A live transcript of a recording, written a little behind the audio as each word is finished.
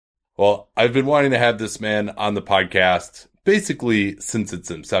Well, I've been wanting to have this man on the podcast basically since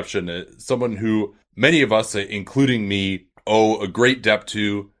its inception. Someone who many of us, including me, owe a great debt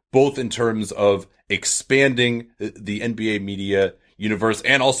to, both in terms of expanding the NBA media universe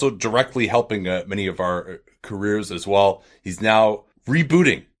and also directly helping many of our careers as well. He's now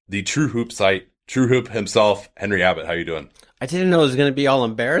rebooting the True Hoop site. True Hoop himself, Henry Abbott. How you doing? I didn't know it was going to be all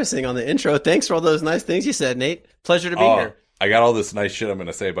embarrassing on the intro. Thanks for all those nice things you said, Nate. Pleasure to be here. I got all this nice shit I'm going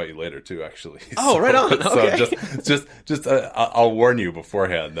to say about you later too, actually. Oh, right on. Okay. So I'll warn you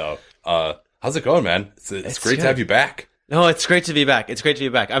beforehand though. How's it going, man? It's great to have you back. No, it's great to be back.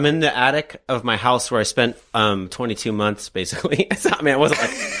 I'm in the attic of my house where I spent 22 months basically. I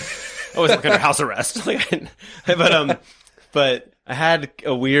wasn't under house arrest. But I had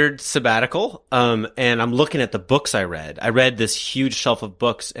a weird sabbatical, and I'm looking at the books I read. I read this huge shelf of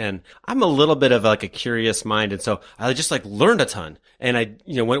books, and I'm a little bit of like a curious mind, and so I just like learned a ton, and I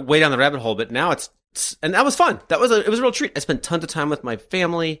went way down the rabbit hole. But now and that was fun. It was a real treat. I spent tons of time with my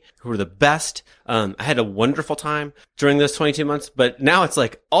family, who were the best. I had a wonderful time during those 22 months. But now it's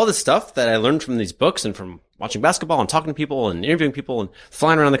like all the stuff that I learned from these books and from watching basketball and talking to people and interviewing people and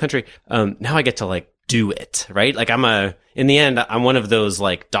flying around the country. Now I get to like do it, right? Like in the end, I'm one of those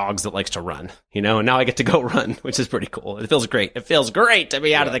like dogs that likes to run, and now I get to go run, which is pretty cool. It feels great. It feels great to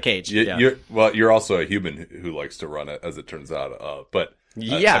be out of the cage. You're also a human who likes to run, as it turns out. But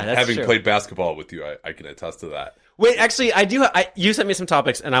that's having true. Played basketball with you, I can attest to that. Wait, actually, I do. You sent me some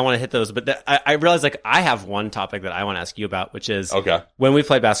topics, and I want to hit those. But I realized like I have one topic that I want to ask you about, which is when we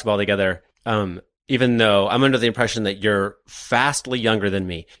played basketball together. Even though I'm under the impression that you're vastly younger than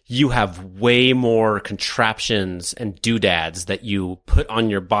me, you have way more contraptions and doodads that you put on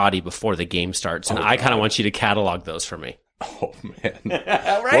your body before the game starts. And I kind of want you to catalog those for me. Oh man.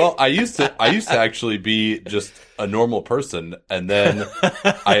 Right? Well, I used to actually be just a normal person. And then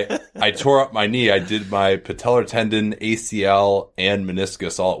I tore up my knee. I did my patellar tendon, ACL, and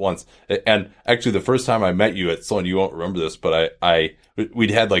meniscus all at once. And actually the first time I met you at Sloan, you won't remember this, but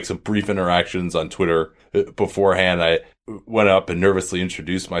we'd had like some brief interactions on Twitter beforehand. I went up and nervously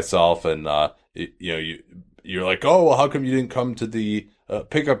introduced myself, and you're like, "Oh, well, how come you didn't come to the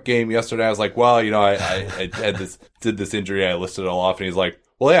pickup game yesterday?" I was like, "Well, I had did this injury." I listed it all off, and he's like,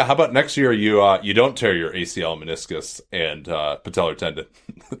 "Well, yeah, how about next year you don't tear your ACL, meniscus, and patellar tendon?"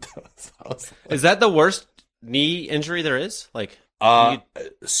 Is that the worst knee injury there is? Like,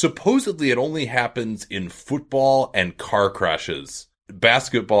 supposedly it only happens in football and car crashes.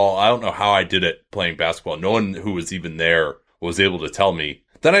 Basketball, I don't know how I did it playing basketball. No one who was even there was able to tell me.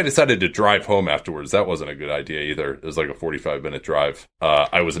 Then I decided to drive home afterwards. That wasn't a good idea either. It was like a 45-minute drive.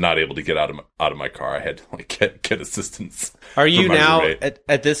 I was not able to get out of my car. I had to like get assistance. Are you now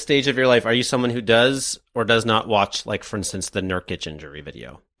at this stage of your life? Are you someone who does or does not watch, like for instance, the Nurkic injury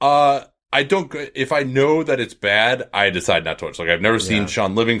video? I don't. If I know that it's bad, I decide not to watch. Like I've never seen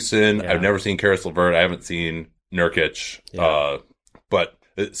Sean Livingston. Yeah. I've never seen Karis LeVert. I haven't seen Nurkic. Yeah. But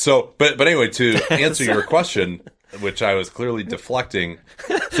anyway, to answer your question, which I was clearly deflecting.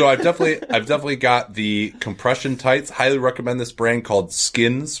 So I've definitely got the compression tights. Highly recommend this brand called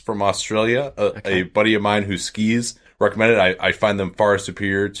Skins from Australia. A buddy of mine who skis recommended. I find them far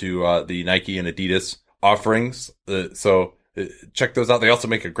superior to the Nike and Adidas offerings. So check those out. They also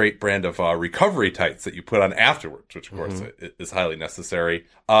make a great brand of recovery tights that you put on afterwards, which of course is highly necessary.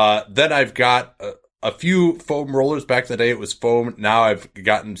 Then I've got a few foam rollers. Back in the day, it was foam. Now I've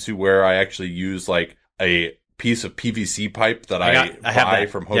gotten to where I actually use like a piece of PVC pipe that I buy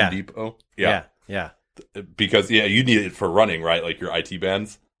from Home Depot. Yeah. Because you need it for running, right? Like your IT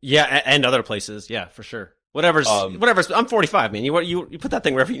bands. Yeah, and other places. Yeah, for sure. Whatever's. I'm 45, man. You put that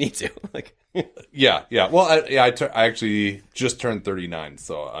thing wherever you need to. Like. Yeah. Well, I actually just turned 39,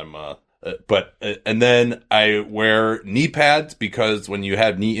 so I'm and then I wear knee pads because when you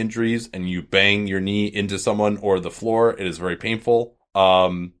have knee injuries and you bang your knee into someone or the floor, it is very painful.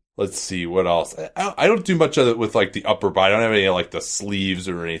 Let's see what else. I don't do much of it with like the upper body. I don't have any like the sleeves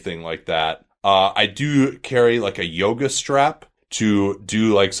or anything like that. I do carry like a yoga strap to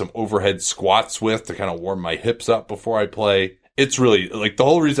do like some overhead squats with to kind of warm my hips up before I play. It's really like the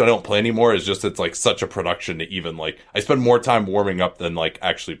whole reason I don't play anymore is just it's like such a production to even like I spend more time warming up than like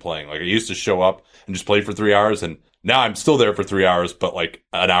actually playing. Like I used to show up and just play for 3 hours, and now I'm still there for 3 hours, but like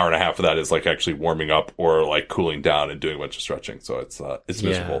an hour and a half of that is like actually warming up or like cooling down and doing a bunch of stretching. So it's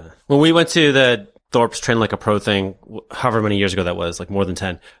miserable. When we went to the Thorpe's Train Like a Pro thing, however many years ago that was, like more than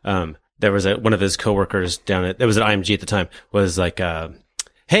 10, there was one of his coworkers down at IMG at the time was like,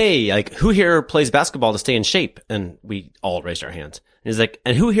 hey, like who here plays basketball to stay in shape? And we all raised our hands. he's like,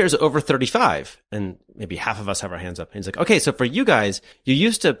 and who here is over 35? And maybe half of us have our hands up. And he's like, okay, so for you guys, you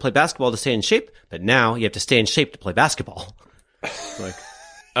used to play basketball to stay in shape, but now you have to stay in shape to play basketball. Like,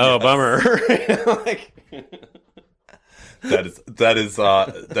 oh, bummer. Like, that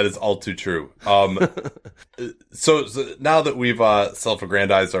is all too true. So now that we've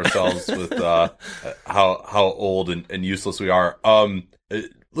self-aggrandized ourselves with how old and useless we are,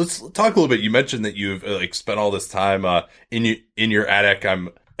 let's talk a little bit. You mentioned that you've spent all this time in your attic. I'm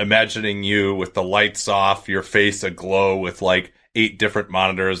imagining you with the lights off, your face aglow with 8 different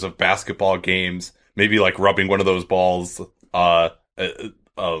monitors of basketball games, maybe rubbing one of those balls. Although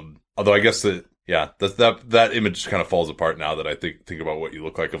I guess that image kind of falls apart now that I think about what you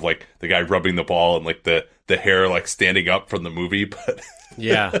look like, of the guy rubbing the ball and the hair standing up from the movie. But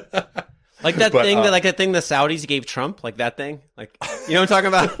yeah, that thing the Saudis gave Trump, that thing, you know what I'm talking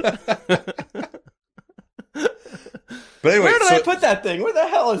about. But anyway, where did I put that thing? Where the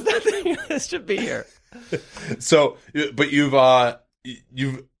hell is that thing? It should be here. So, but you've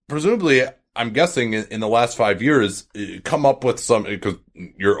presumably, I'm guessing, in the last 5 years, come up with some, because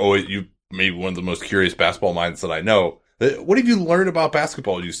you maybe one of the most curious basketball minds that I know. What have you learned about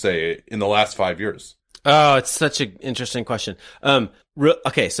basketball, you say, in the last 5 years? Oh, it's such an interesting question.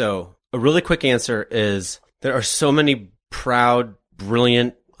 Okay, so a really quick answer is there are so many proud,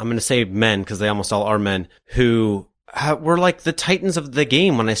 brilliant, I'm going to say men, because they almost all are men, who were the titans of the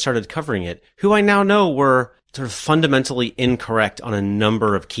game when I started covering it, who I now know were sort of fundamentally incorrect on a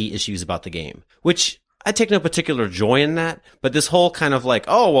number of key issues about the game, which I take no particular joy in that. But this whole kind of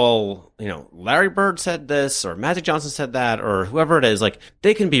Larry Bird said this, or Magic Johnson said that, or whoever it is,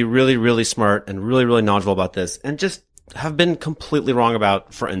 they can be really, really smart and really, really knowledgeable about this and just have been completely wrong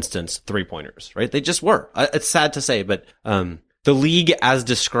about, for instance, 3-pointers, right? They just were. It's sad to say, but the league as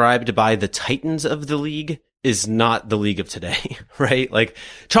described by the titans of the league is not the league of today, right?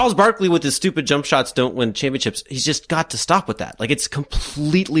 Charles Barkley with his stupid jump shots don't win championships. He's just got to stop with that. It's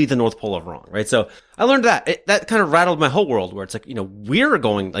completely the North Pole of wrong, right? So I learned that. That kind of rattled my whole world, where it's we're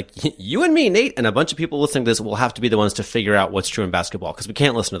going, you and me, Nate, and a bunch of people listening to this will have to be the ones to figure out what's true in basketball, because we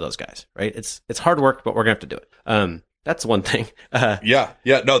can't listen to those guys, right? It's hard work, but we're gonna have to do it. That's one thing. Yeah.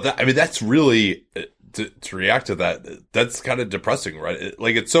 No, that's really, to react to that, that's kind of depressing, right?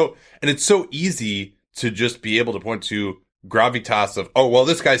 It's so easy to just be able to point to gravitas of, oh, well,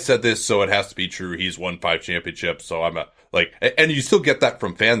 this guy said this, so it has to be true. He's won 5 championships, so I'm and you still get that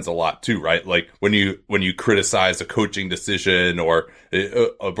from fans a lot too, right? When you criticize a coaching decision, or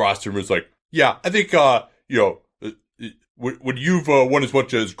a roster moves, yeah, I think when you've won as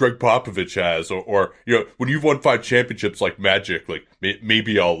much as Greg Popovich has, or when you've won 5 championships like Magic,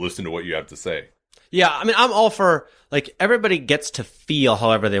 maybe I'll listen to what you have to say. Yeah, I'm all for, everybody gets to feel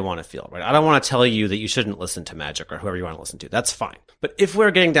however they want to feel, right? I don't want to tell you that you shouldn't listen to Magic or whoever you want to listen to. That's fine. But if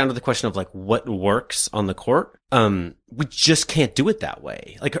we're getting down to the question of, what works on the court, we just can't do it that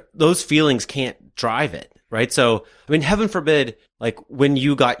way. Those feelings can't drive it, right? So, heaven forbid, when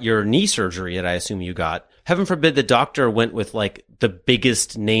you got your knee surgery that I assume you got, heaven forbid the doctor went with the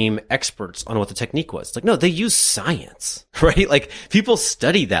biggest name experts on what the technique was. No, they use science, right? People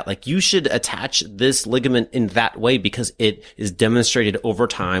study that. You should attach this ligament in that way because it is demonstrated over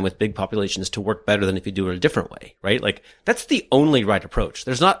time with big populations to work better than if you do it a different way, right? That's the only right approach.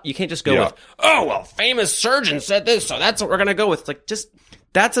 You can't just go with, oh, well, famous surgeon said this, so that's what we're going to go with.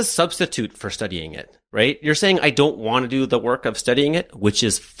 That's a substitute for studying it, right? You're saying I don't want to do the work of studying it, which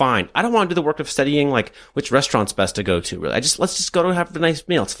is fine. I don't want to do the work of studying which restaurant's best to go to. Really, let's just go to have a nice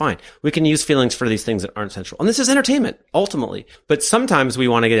meal. It's fine. We can use feelings for these things that aren't central. And this is entertainment ultimately. But sometimes we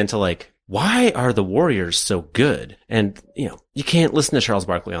want to get into why are the Warriors so good? And, you can't listen to Charles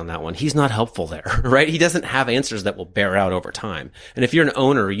Barkley on that one. He's not helpful there, right? He doesn't have answers that will bear out over time. And if you're an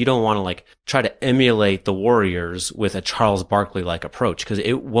owner, you don't want to try to emulate the Warriors with a Charles Barkley-like approach, because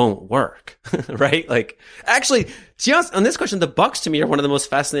it won't work, right? Actually, to be honest, on this question, the Bucks to me are one of the most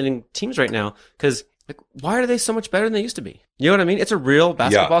fascinating teams right now, because why are they so much better than they used to be? You know what I mean? It's a real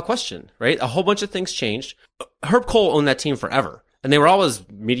basketball question, right? A whole bunch of things changed. Herb Cole owned that team forever. And they were always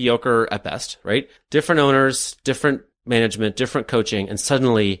mediocre at best, right? Different owners, different management, different coaching, and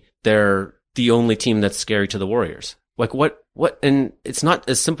suddenly they're the only team that's scary to the Warriors. What? And it's not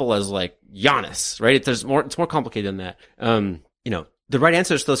as simple as Giannis, right? It's more complicated than that. The right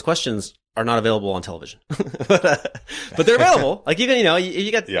answers to those questions are not available on television, but they're available. Even,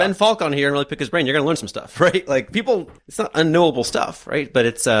 you got Ben Falk on here and really pick his brain. You're going to learn some stuff, right? People, it's not unknowable stuff, right? But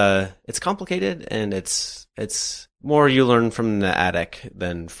it's complicated, and it's more you learn from the attic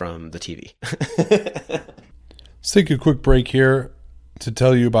than from the TV. Let's take a quick break here to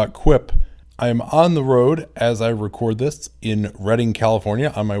tell you about Quip. I'm on the road as I record this in Redding,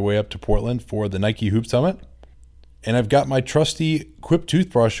 California, on my way up to Portland for the Nike Hoop Summit. And I've got my trusty Quip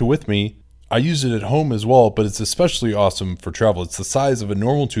toothbrush with me. I use it at home as well, but it's especially awesome for travel. It's the size of a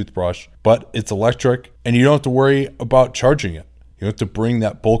normal toothbrush, but it's electric, and you don't have to worry about charging it. You don't have to bring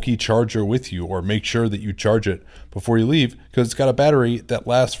that bulky charger with you or make sure that you charge it before you leave because it's got a battery that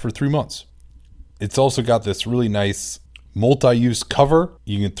lasts for 3 months. It's also got this really nice multi-use cover.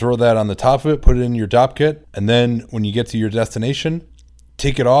 You can throw that on the top of it, put it in your Dopp kit, and then when you get to your destination,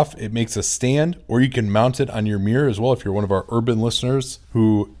 take it off. It makes a stand, or you can mount it on your mirror as well if you're one of our urban listeners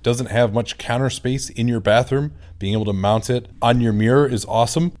who doesn't have much counter space in your bathroom. Being able to mount it on your mirror is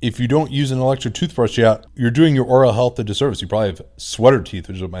awesome. If you don't use an electric toothbrush yet, you're doing your oral health a disservice. You probably have sweater teeth,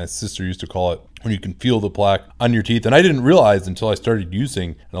 which is what my sister used to call it, when you can feel the plaque on your teeth. And I didn't realize until I started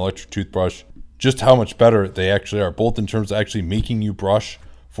using an electric toothbrush just how much better they actually are, both in terms of actually making you brush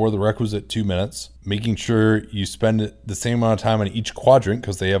for the requisite 2 minutes, making sure you spend the same amount of time on each quadrant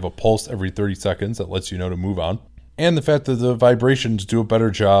because they have a pulse every 30 seconds that lets you know to move on, and the fact that the vibrations do a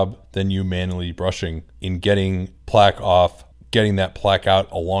better job than you manually brushing in getting plaque off, getting that plaque out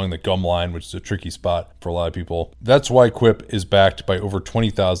along the gum line, which is a tricky spot for a lot of people. That's why Quip is backed by over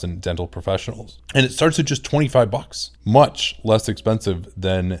 20,000 dental professionals. And it starts at just $25, much less expensive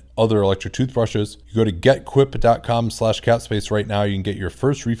than other electric toothbrushes. You go to getquip.com/capspace right now. You can get your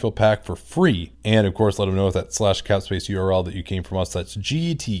first refill pack for free. And of course, let them know with that /capspace URL that you came from us. That's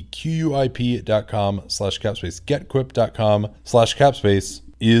getquip.com/capspace. Getquip.com/capspace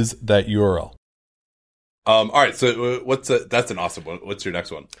is that URL. All right, so that's an awesome one. What's your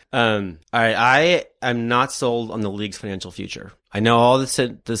next one? All right, I am not sold on the league's financial future. I know all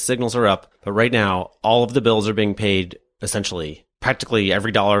the signals are up, but right now, all of the bills are being paid, essentially, practically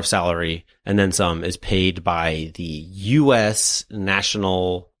every dollar of salary, and then some is paid by the U.S.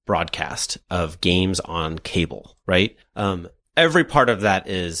 national broadcast of games on cable, right? Every part of that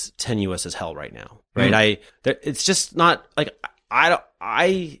is tenuous as hell right now, right? It's just not, like,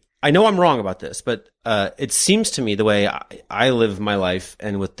 I know I'm wrong about this, but it seems to me the way I live my life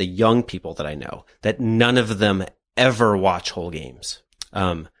and with the young people that I know, that none of them ever watch whole games.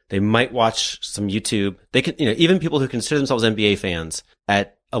 They might watch some YouTube. They can, even people who consider themselves NBA fans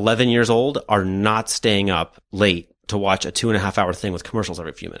at 11 years old are not staying up late to watch a 2.5-hour thing with commercials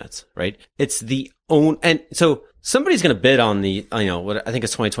every few minutes, right? It's and so somebody's going to bid on what I think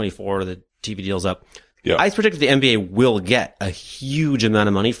it's 2024, the TV deal's up. Yeah. I predict the NBA will get a huge amount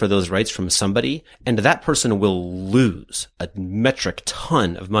of money for those rights from somebody, and that person will lose a metric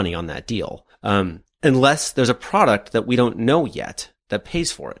ton of money on that deal, unless there's a product that we don't know yet that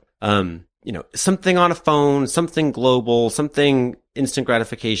pays for it. Something on a phone, something global, something instant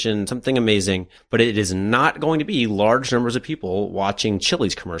gratification, something amazing, but it is not going to be large numbers of people watching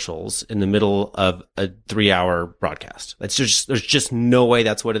Chili's commercials in the middle of a 3-hour broadcast. There's just no way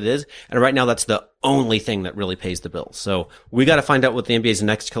that's what it is. And right now, that's the only thing that really pays the bills. So we got to find out what the NBA's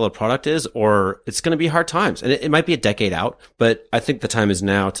next killer product is, or it's going to be hard times. And it might be a decade out, but I think the time is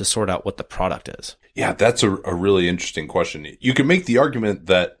now to sort out what the product is. Yeah, that's a really interesting question. You can make the argument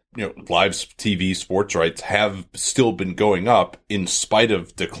that live TV sports rights have still been going up in spite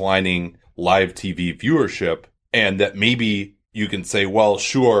of declining live TV viewership, and that maybe you can say, well,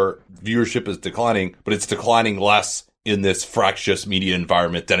 sure, viewership is declining, but it's declining less in this fractious media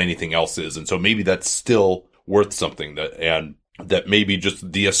environment than anything else is. And so maybe that's still worth something, that maybe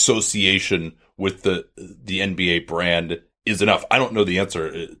just the association with the NBA brand is enough. I don't know the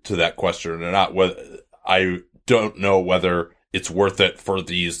answer to that question or not. I don't know whether it's worth it for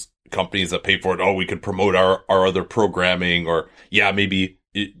these companies that pay for it. Oh, we could promote our other programming, or maybe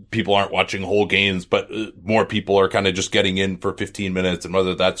people aren't watching whole games, but more people are kind of just getting in for 15 minutes, and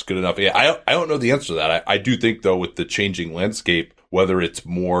whether that's good enough. Yeah, I don't know the answer to that. I do think, though, with the changing landscape, whether it's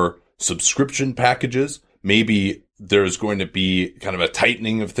more subscription packages, maybe there's going to be kind of a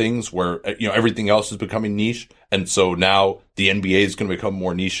tightening of things where, everything else is becoming niche. And so now the NBA is going to become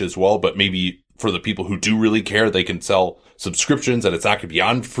more niche as well, but maybe for the people who do really care, they can sell subscriptions, and it's not going to be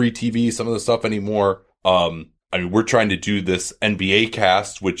on free TV, some of the stuff anymore. We're trying to do this NBA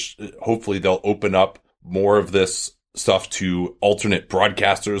cast, which hopefully they'll open up more of this stuff to alternate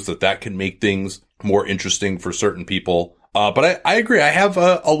broadcasters, that can make things more interesting for certain people. But I agree. I have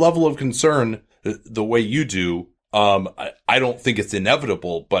a level of concern the way you do. I don't think it's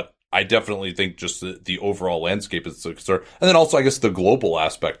inevitable, but I definitely think just the overall landscape is a concern. And then also, I guess, the global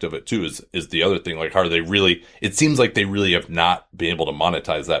aspect of it, too, is the other thing. Like, how are they really – it seems like they really have not been able to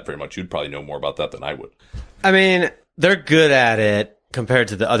monetize that very much. You'd probably know more about that than I would. I mean, they're good at it. compared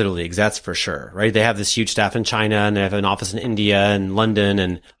to the other leagues, that's for sure, right? They have this huge staff in China, and they have an office in India and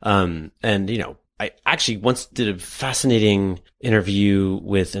London, and you know, I actually once did a fascinating interview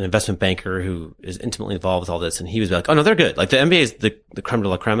with an investment banker who is intimately involved with all this, and he was like, "Oh no, they're good. Like the NBA is the creme de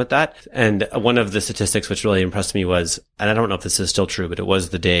la creme at that." And one of the statistics which really impressed me was, and I don't know if this is still true, but it was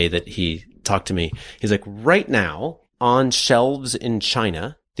the day that he talked to me. He's like, right now on shelves in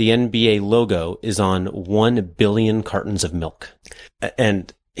China, the NBA logo is on 1 billion cartons of milk.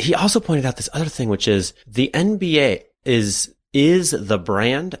 And he also pointed out this other thing, which is the NBA is the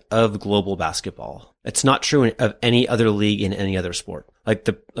brand of global basketball. It's not true of any other league in any other sport. Like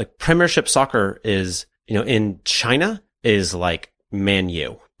Premiership soccer is, you know, in China is like Man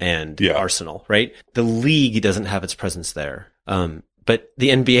U and Arsenal, right? The league doesn't have its presence there. But the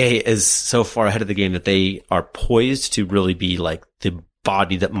NBA is so far ahead of the game that they are poised to really be like the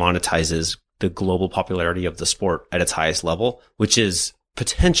body that monetizes the global popularity of the sport at its highest level, which is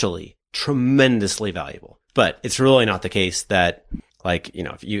potentially tremendously valuable. But it's really not the case that, like, you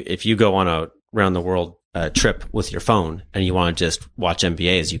know, if you go on a round the world trip with your phone and you want to just watch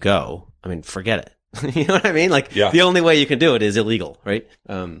NBA as you go, I mean, forget it. You know what I mean? Like, the only way you can do it is illegal, right?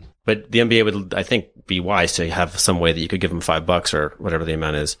 But the NBA would, I think, be wise to have some way that you could give them $5 or whatever the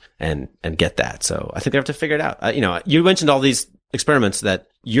amount is and get that. So I think they have to figure it out. You know, you mentioned all these experiments that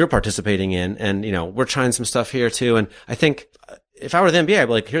you're participating in, and, you know, we're trying some stuff here too. And I think if I were the NBA, I'd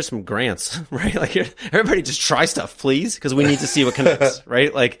be like, here's some grants, right? Like, everybody just try stuff, please, because we need to see what connects,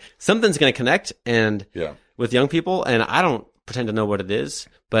 right? Like, something's going to connect and with young people, and I don't pretend to know what it is,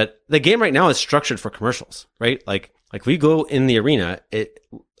 but the game right now is structured for commercials, right? Like we go in the arena,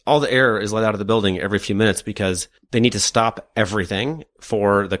 all the air is let out of the building every few minutes because they need to stop everything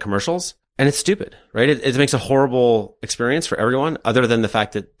for the commercials. And it's stupid, right? It makes a horrible experience for everyone, other than the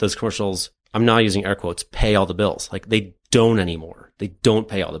fact that those commercials, I'm now using air quotes, pay all the bills. Like, they don't anymore. They don't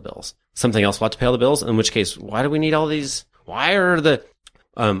pay all the bills. Something else will have to pay all the bills, in which case, why do we need all these? Why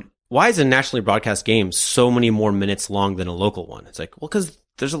is a nationally broadcast game so many more minutes long than a local one? It's like, well, because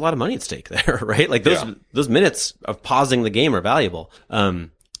there's a lot of money at stake there, right? Like, those minutes of pausing the game are valuable.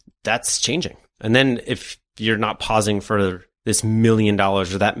 That's changing. And then if you're not pausing for this $1 million or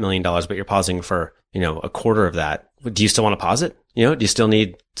that $1 million, but you're pausing for, you know, a quarter of that, do you still want to pause it? You know, do you still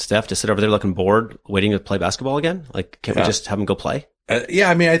need Steph to sit over there looking bored, waiting to play basketball again? Like, can't we just have him go play?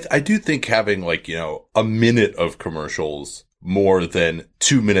 I mean, I do think having, like, you know, a minute of commercials more than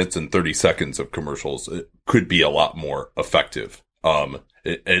 2 minutes and 30 seconds of commercials could be a lot more effective.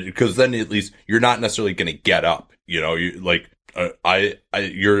 Because then at least you're not necessarily going to get up, you know,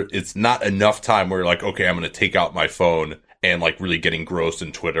 it's not enough time where you're like, okay, I'm going to take out my phone and like really get engrossed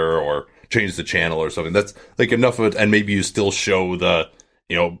in Twitter or change the channel or something. That's like enough of it. And maybe you still show the,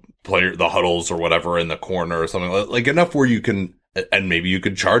 you know, the huddles or whatever in the corner or something, like enough where you can, and maybe you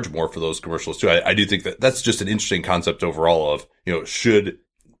could charge more for those commercials too. I do think that that's just an interesting concept overall of, you know, should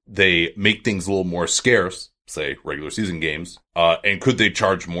they make things a little more scarce, say regular season games, and could they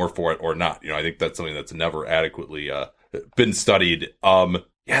charge more for it or not? You know, I think that's something that's never adequately, been studied. I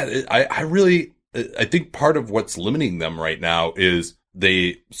think part of what's limiting them right now is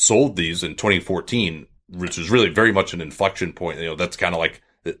they sold these in 2014, which is really very much an inflection point. You know, that's kind of like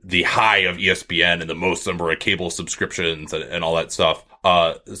the high of ESPN and the most number of cable subscriptions and all that stuff.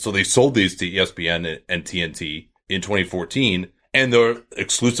 So they sold these to ESPN and TNT in 2014, and they're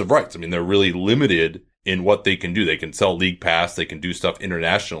exclusive rights. I mean, they're really limited in what they can do. They can sell League Pass, they can do stuff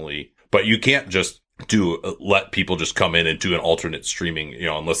internationally, but you can't just let people just come in and do an alternate streaming, you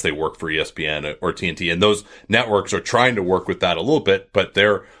know, unless they work for ESPN or TNT. And those networks are trying to work with that a little bit, but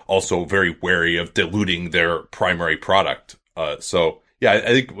they're also very wary of diluting their primary product. I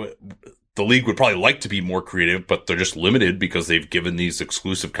think the league would probably like to be more creative, but they're just limited because they've given these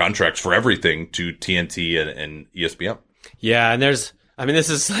exclusive contracts for everything to TNT and ESPN. Yeah. And this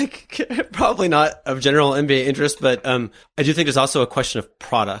is like probably not of general NBA interest, but I do think there's also a question of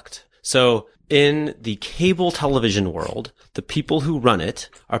product. So in the cable television world, the people who run it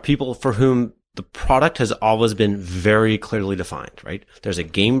are people for whom the product has always been very clearly defined, right? There's a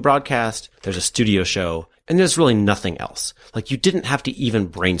game broadcast, there's a studio show, and there's really nothing else. Like, you didn't have to even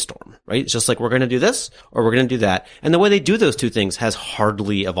brainstorm, right? It's just like, we're going to do this or we're going to do that. And the way they do those two things has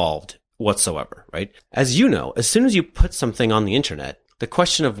hardly evolved whatsoever, right? As you know, as soon as you put something on the internet, the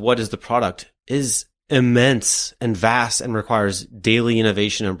question of what is the product is immense and vast and requires daily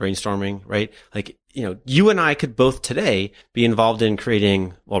innovation and brainstorming, right? Like, you know, you and I could both today be involved in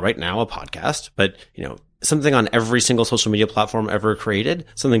creating, well, right now a podcast, but, you know, something on every single social media platform ever created,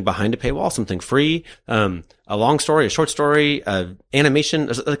 something behind a paywall, something free, a long story, a short story, animation.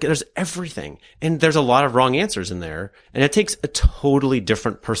 There's everything. And there's a lot of wrong answers in there. And it takes a totally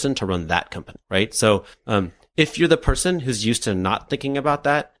different person to run that company, right? So, if you're the person who's used to not thinking about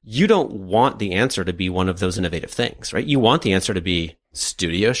that, you don't want the answer to be one of those innovative things, right? You want the answer to be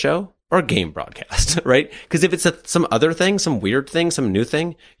studio show or game broadcast, right? Because if it's some other thing, some weird thing, some new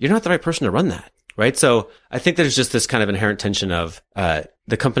thing, you're not the right person to run that, right? So I think there's just this kind of inherent tension of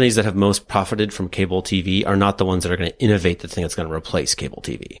the companies that have most profited from cable TV are not the ones that are going to innovate the thing that's going to replace cable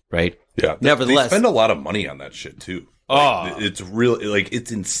TV, right? Yeah. Nevertheless, they spend a lot of money on that shit too. It's really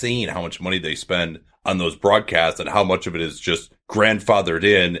it's insane how much money they spend on those broadcasts and how much of it is just grandfathered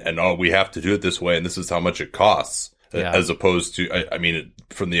in and, we have to do it this way and this is how much it costs. Yeah. As opposed to, I mean,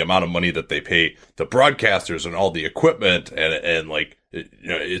 from the amount of money that they pay the broadcasters and all the equipment and like,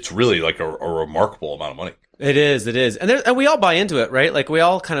 it's really like a remarkable amount of money. It is. And we all buy into it, right? Like we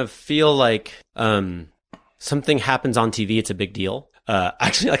all kind of feel like, something happens on TV. It's a big deal.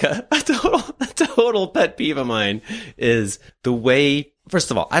 Actually like a total pet peeve of mine is the way,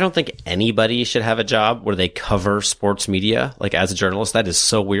 first of all, I don't think anybody should have a job where they cover sports media. Like as a journalist, that is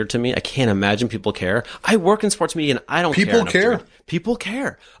so weird to me. I can't imagine people care. I work in sports media and I don't care. People care. People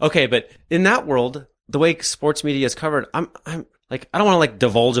care. Okay. But in that world, the way sports media is covered, I'm like, I don't want to like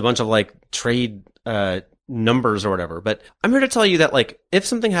divulge a bunch of like trade, numbers or whatever, but I'm here to tell you that like if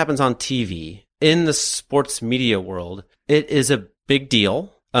something happens on TV in the sports media world, it is a big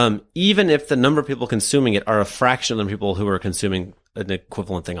deal. Even if the number of people consuming it are a fraction of the people who are consuming an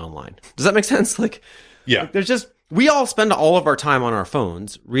equivalent thing online. Does that make sense? Like, yeah, like there's just, we all spend all of our time on our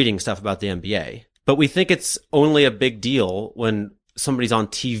phones reading stuff about the NBA, but we think it's only a big deal when somebody's on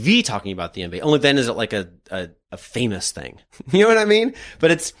TV talking about the NBA. Only then is it like a famous thing. You know what I mean?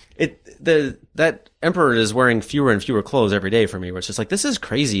 But that emperor is wearing fewer and fewer clothes every day for me, where it's just like, this is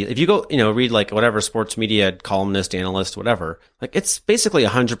crazy. If you go, read like whatever sports media columnist, analyst, whatever, like it's basically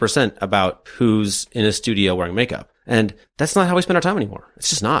 100% about who's in a studio wearing makeup. And that's not how we spend our time anymore. It's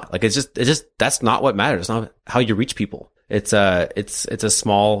just not. Like, it's just, that's not what matters. It's not how you reach people. It's a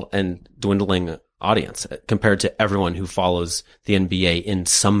small and dwindling audience compared to everyone who follows the NBA in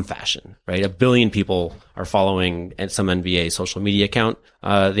some fashion, right? 1 billion people are following some NBA social media account, the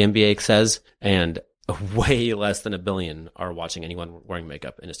NBA says, and way less than 1 billion are watching anyone wearing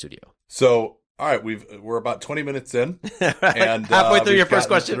makeup in a studio. So, all right, we're about 20 minutes in, and halfway through your first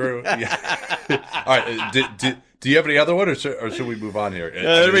question. Yeah. All right, do you have any other one, or should we move on here?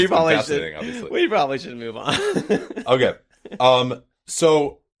 We probably should move on. Okay.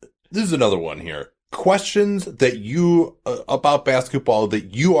 So this is another one here. Questions that you about basketball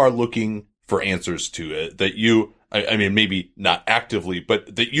that you are looking for answers to, that you, I mean, maybe not actively,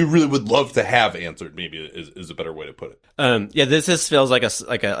 but that you really would love to have answered. Maybe is a better way to put it. Yeah, this just feels like a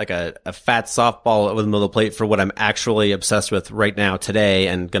fat softball with a middle plate for what I'm actually obsessed with right now today,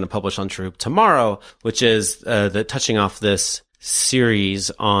 and going to publish on TrueHoop tomorrow, which is the touching off this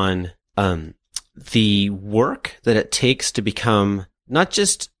series on the work that it takes to become not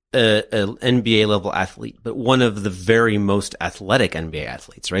just an NBA level athlete, but one of the very most athletic NBA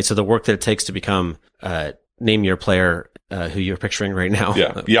athletes, right? So the work that it takes to become, name your player, who you're picturing right now.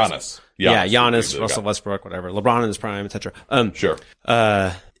 Yeah. Giannis. Giannis, Russell Westbrook, whatever, LeBron in his prime, etc. Sure.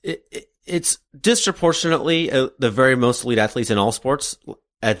 It's disproportionately the very most elite athletes in all sports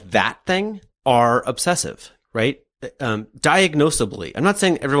at that thing are obsessive, right? Diagnosably, I'm not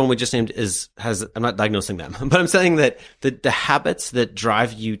saying everyone we just named I'm not diagnosing them, but I'm saying that the habits that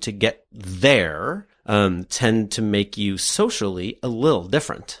drive you to get there, tend to make you socially a little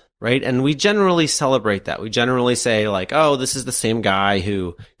different, right? And we generally celebrate that. We generally say like, oh, this is the same guy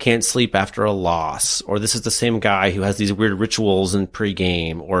who can't sleep after a loss, or this is the same guy who has these weird rituals in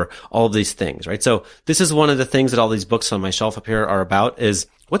pregame, or all of these things, right? So this is one of the things that all these books on my shelf up here are about, is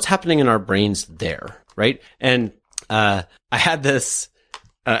what's happening in our brains there, right? And I had this,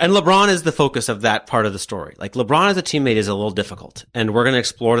 and LeBron is the focus of that part of the story. Like, LeBron as a teammate is a little difficult, and we're going to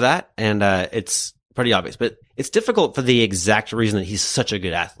explore that. And, it's pretty obvious, but it's difficult for the exact reason that he's such a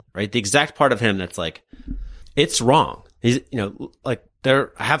good athlete, right? The exact part of him that's like, it's wrong. He's, like I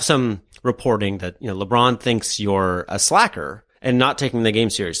have some reporting that, LeBron thinks you're a slacker and not taking the game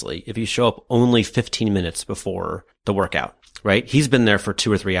seriously if you show up only 15 minutes before the workout, right? He's been there for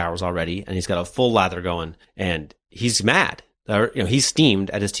 2 or 3 hours already, and he's got a full lather going, and he's mad. He's steamed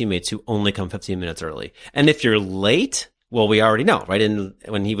at his teammates who only come 15 minutes early. And if you're late, well, we already know, right? And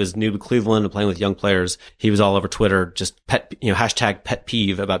when he was new to Cleveland and playing with young players, he was all over Twitter, just hashtag pet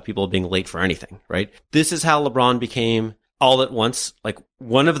peeve about people being late for anything, right? This is how LeBron became all at once, like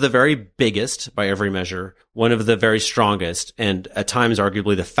one of the very biggest by every measure, one of the very strongest, and at times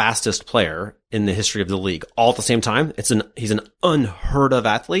arguably the fastest player in the history of the league all at the same time. He's an unheard of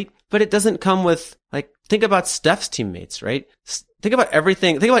athlete, but it doesn't come with, like, think about Steph's teammates, right? Think about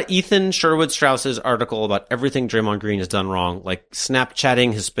everything. Think about Ethan Sherwood Strauss's article about everything Draymond Green has done wrong, like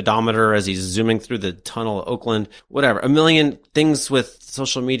Snapchatting his speedometer as he's zooming through the tunnel of Oakland, whatever. A million things with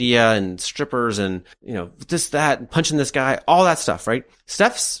social media and strippers and, this, that, and punching this guy, all that stuff, right?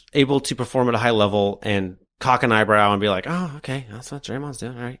 Steph's able to perform at a high level and cock an eyebrow and be like, oh, okay, that's what Draymond's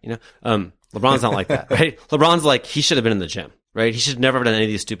doing, all right, LeBron's not like that, right? LeBron's like, he should have been in the gym, right? He should never have done any of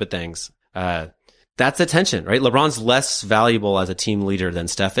these stupid things. That's attention, right? LeBron's less valuable as a team leader than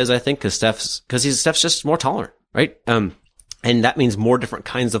Steph is, I think, because Steph's just more tolerant, right? And that means more different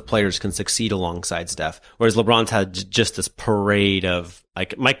kinds of players can succeed alongside Steph. Whereas LeBron's had just this parade of,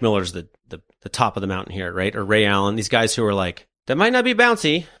 like, Mike Miller's the top of the mountain here, right? Or Ray Allen, these guys who are like, that might not be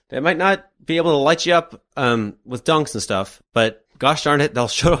bouncy, they might not be able to light you up with dunks and stuff, but gosh darn it, they'll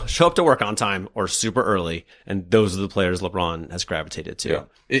show up to work on time or super early. And those are the players LeBron has gravitated to.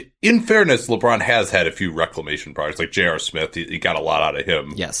 Yeah. In fairness, LeBron has had a few reclamation projects, like J.R. Smith. He got a lot out of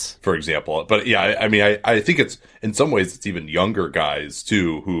him, yes, for example. But yeah, I mean, I think it's, in some ways, it's even younger guys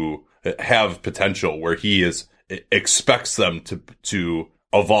too who have potential where he expects them to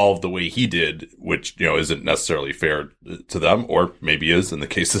evolve the way he did, which, isn't necessarily fair to them, or maybe is in the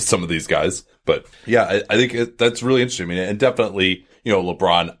case of some of these guys. But yeah, I think that's really interesting. I mean, and definitely,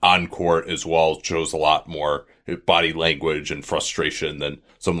 LeBron on court as well shows a lot more body language and frustration than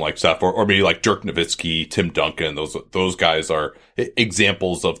someone like Steph, or maybe like Dirk Nowitzki, Tim Duncan. Those guys are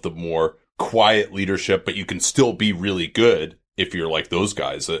examples of the more quiet leadership, but you can still be really good if you're like those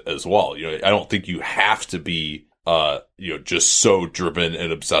guys as well. I don't think you have to be just so driven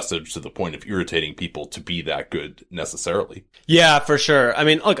and obsessive to the point of irritating people to be that good necessarily. Yeah, for sure. I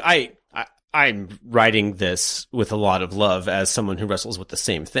mean, look, I'm writing this with a lot of love as someone who wrestles with the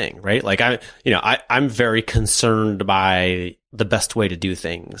same thing, right? Like I'm very concerned by the best way to do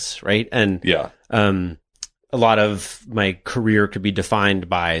things, right? And yeah, a lot of my career could be defined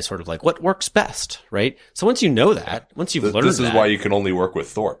by sort of like what works best, right? So once you know that, once you've learned this is why you can only work with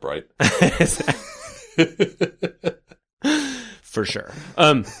Thorpe, right? For sure.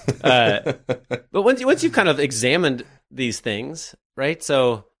 But once you've kind of examined these things, right?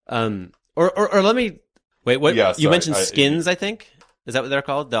 So, or let me wait. What you mentioned? Skins, I think. Is that what they're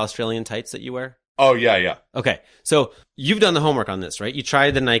called? The Australian tights that you wear? Oh yeah. Okay, so you've done the homework on this, right? You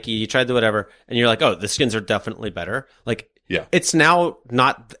tried the Nike, you tried the whatever, and you're like, oh, the skins are definitely better. Like, yeah, it's now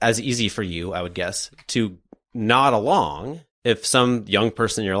not as easy for you, I would guess, to nod along if some young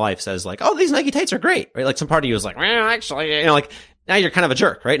person in your life says like, oh, these Nike tights are great, right? Like some part of you is like, well, actually, like now you're kind of a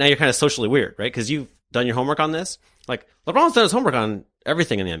jerk, right? Now you're kind of socially weird, right? Because you've done your homework on this. Like LeBron's done his homework on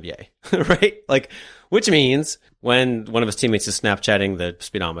everything in the NBA, right? Like, which means when one of his teammates is Snapchatting the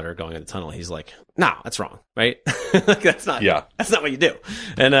speedometer going in the tunnel, he's like, no, that's wrong, right? Like that's not what you do.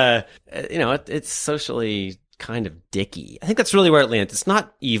 And, it's socially kind of dicky. I think that's really where it lands. It's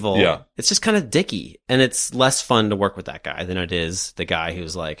not evil. Yeah. It's just kind of dicky. And it's less fun to work with that guy than it is the guy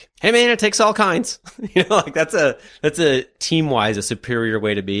who's like, hey man, it takes all kinds. Like that's a team wise, a superior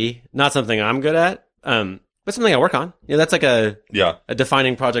way to be. Not something I'm good at. But something I work on. That's like a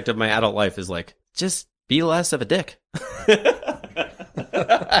defining project of my adult life is like, just be less of a dick.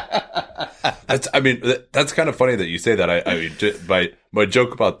 That's kind of funny that you say that. I mean, my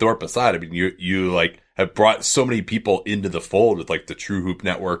joke about Thorpe aside, I mean, you like have brought so many people into the fold with like the True Hoop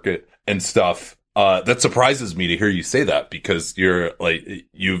Network and stuff. That surprises me to hear you say that because you're like,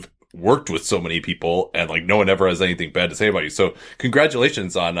 you've worked with so many people and like no one ever has anything bad to say about you. So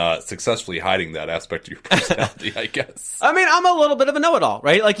congratulations on successfly hiding that aspect of your personality, I guess. I mean, I'm a little bit of a know-it-all,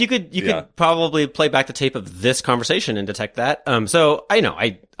 right? Like you could probably play back the tape of this conversation and detect that. So I know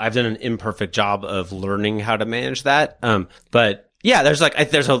I've done an imperfect job of learning how to manage that. But yeah,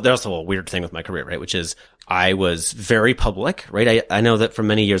 there's also a weird thing with my career, right? Which is I was very public, right? I know that for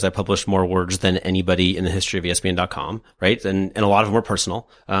many years I published more words than anybody in the history of ESPN.com, right? And a lot of them were personal.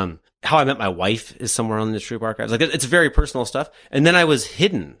 How I met my wife is somewhere on the True Hoop archives. Like it's very personal stuff. And then I was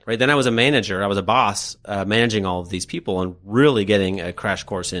hidden, right? Then I was a manager. I was a boss, managing all of these people and really getting a crash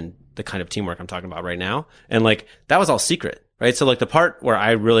course in the kind of teamwork I'm talking about right now. And like that was all secret, right? So like the part where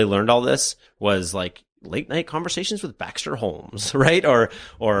I really learned all this was like late night conversations with Baxter Holmes, right? Or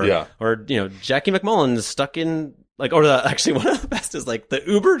Jackie McMullen's stuck in like, or actually one of the best is like the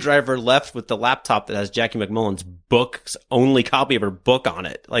Uber driver left with the laptop that has Jackie McMullen's book's only copy of her book on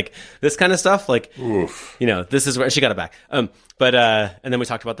it. Like this kind of stuff, like, oof. This is where she got it back. But and then we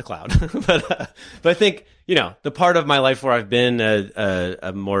talked about the cloud. But I think, the part of my life where I've been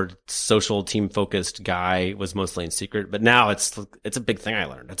a more social team focused guy was mostly in secret, but now it's a big thing I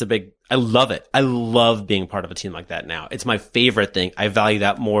learned. I love it. I love being part of a team like that now. It's my favorite thing. I value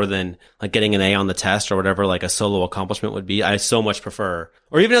that more than like getting an A on the test or whatever like a solo accomplishment would be. I so much prefer,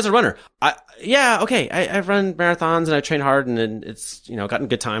 or even as a runner. I've run marathons and I train hard and it's, gotten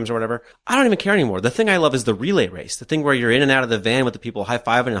good times or whatever. I don't even care anymore. The thing I love is the relay race, the thing where you're in and out of the van with the people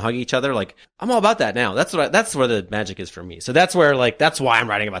high-fiving and hugging each other. Like, I'm all about that now. That's where the magic is for me. So that's where, that's why I'm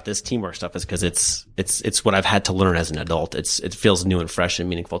writing about this teamwork stuff, is because it's what I've had to learn as an adult. It feels new and fresh and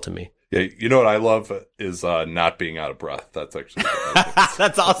meaningful to me. Yeah, you know what I love is not being out of breath. That's actually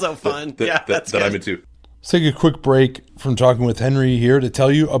that's also fun. That I'm into. Let's take a quick break from talking with Henry here to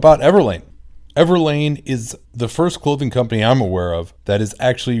tell you about Everlane. Everlane is the first clothing company I'm aware of that is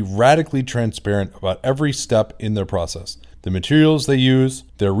actually radically transparent about every step in their process. The materials they use,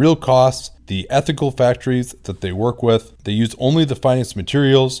 their real costs, the ethical factories that they work with. They use only the finest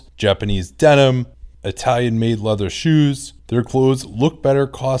materials, Japanese denim, Italian-made leather shoes. Their clothes look better,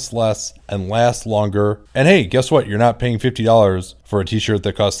 cost less, and last longer. And hey, guess what? You're not paying $50 for a t-shirt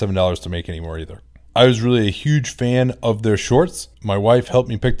that costs $7 to make anymore either. I was really a huge fan of their shorts. My wife helped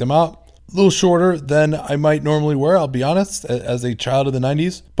me pick them out. A little shorter than I might normally wear, I'll be honest, as a child of the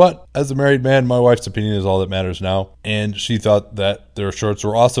 90s. But as a married man, my wife's opinion is all that matters now. And she thought that their shorts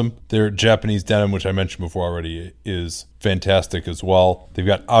were awesome. Their Japanese denim, which I mentioned before already, is fantastic as well. They've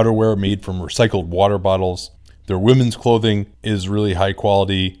got outerwear made from recycled water bottles. Their women's clothing is really high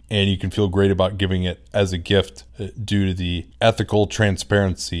quality, and you can feel great about giving it as a gift due to the ethical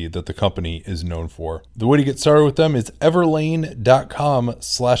transparency that the company is known for. The way to get started with them is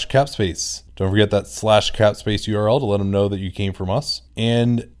everlane.com/capspace. Don't forget that /capspace URL to let them know that you came from us.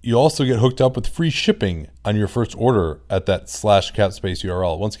 And you also get hooked up with free shipping on your first order at that /capspace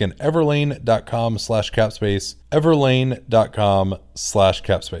URL. Once again, everlane.com/capspace,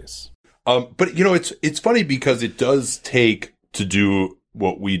 everlane.com/capspace. But it's funny because it does take to do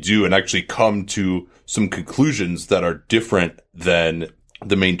what we do and actually come to some conclusions that are different than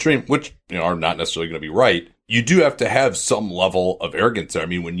the mainstream, which, are not necessarily going to be right. You do have to have some level of arrogance there. I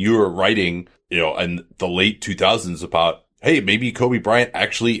mean, when you were writing, in the late 2000s about, hey, maybe Kobe Bryant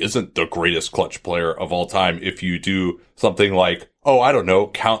actually isn't the greatest clutch player of all time. If you do something like, I don't know,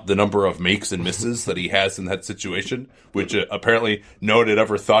 count the number of makes and misses that he has in that situation, which apparently no one had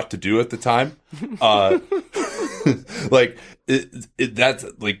ever thought to do at the time.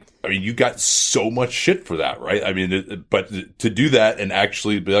 You got so much shit for that, right? I mean, but to do that and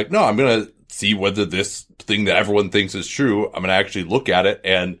actually be like, no, I'm going to see whether this thing that everyone thinks is true, I'm going to actually look at it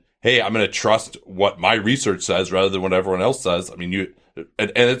and, hey, I'm going to trust what my research says rather than what everyone else says. I mean,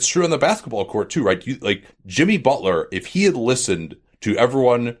 and it's true on the basketball court too, right? Jimmy Butler, if he had listened to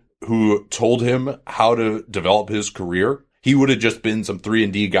everyone who told him how to develop his career, he would have just been some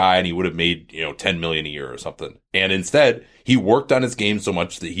 3-and-D guy and he would have made, $10 million a year or something. And instead, he worked on his game so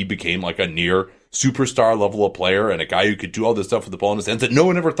much that he became like a near superstar level of player and a guy who could do all this stuff with the ball in his hands that no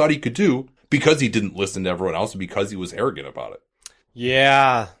one ever thought he could do because he didn't listen to everyone else and because he was arrogant about it.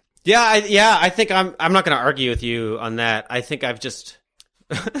 Yeah. I think I'm not going to argue with you on that. I think I've just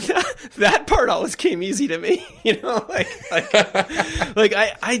that part always came easy to me, the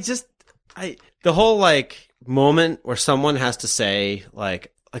whole moment where someone has to say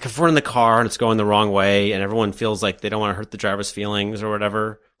if we're in the car and it's going the wrong way and everyone feels like they don't want to hurt the driver's feelings or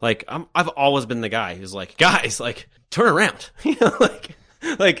whatever. I've always been the guy who's like, guys, turn around,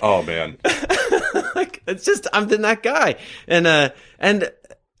 oh man, it's just, I've been that guy. And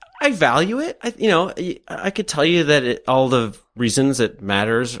I value it. I could tell you that all the reasons it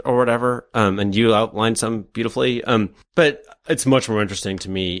matters or whatever. And you outlined some beautifully. But it's much more interesting to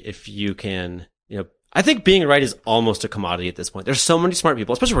me if you can, I think being right is almost a commodity at this point. There's so many smart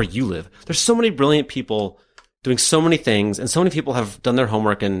people, especially where you live. There's so many brilliant people doing so many things, and so many people have done their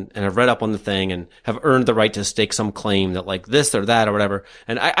homework and have read up on the thing and have earned the right to stake some claim that this or that or whatever.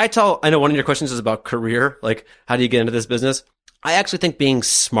 And I know one of your questions is about career, how do you get into this business? I actually think being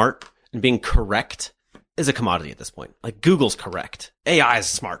smart and being correct is a commodity at this point. Google's correct. AI is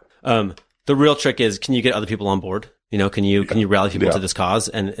smart. The real trick is, can you get other people on board? Can you rally people to this cause?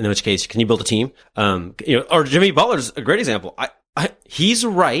 And in which case, can you build a team? Or Jimmy Butler's a great example. He's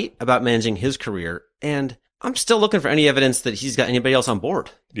right about managing his career, and I'm still looking for any evidence that he's got anybody else on board.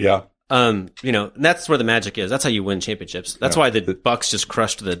 Yeah. And that's where the magic is. That's how you win championships. That's why the Bucks just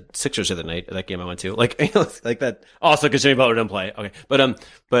crushed the Sixers the other night, that game I went to. Like that. Also, because Jimmy Butler didn't play. Okay.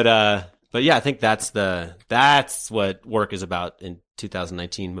 But yeah, I think that's what work is about in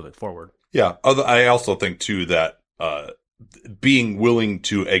 2019 moving forward. Yeah. I also think too that, being willing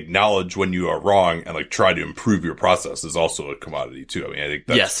to acknowledge when you are wrong and like try to improve your process is also a commodity too. I mean, I think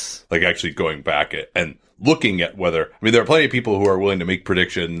that's like actually going back and looking at whether, I mean, there are plenty of people who are willing to make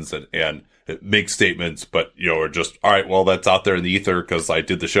predictions and make statements, but, you know, are just, all right, well, that's out there in the ether because I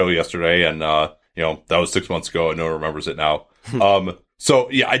did the show yesterday and, you know, that was 6 months ago and no one remembers it now.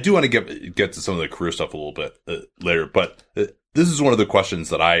 So yeah, I do want to get to some of the career stuff a little bit later, but this is one of the questions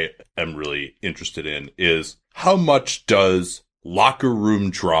that I am really interested in is how much does locker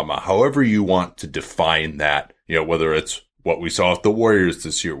room drama, however you want to define that, you know, whether it's what we saw at the Warriors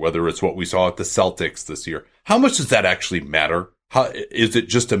this year, whether it's what we saw at the Celtics this year, how much does that actually matter? How, is it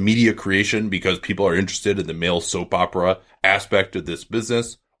just a media creation because people are interested in the male soap opera aspect of this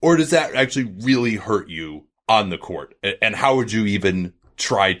business? Or does that actually really hurt you on the court? And how would you even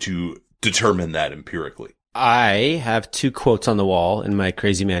try to determine that empirically? I have 2 quotes on the wall in my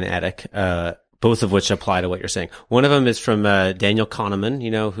crazy man attic, both of which apply to what you're saying. One of them is from Daniel Kahneman.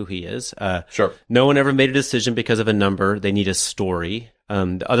 You know who he is. Sure. No one ever made a decision because of a number. They need a story.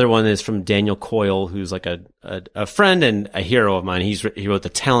 The other one is from Daniel Coyle, who's like a friend and a hero of mine. He wrote the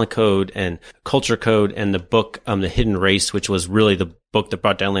Talent Code and Culture Code and the book, The Hidden Race, which was really the book that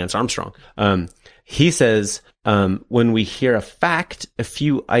brought down Lance Armstrong. He says, when we hear a fact, a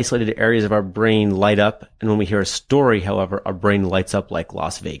few isolated areas of our brain light up. And when we hear a story, however, our brain lights up like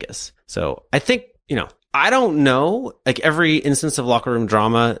Las Vegas. So I think, you know, I don't know, like every instance of locker room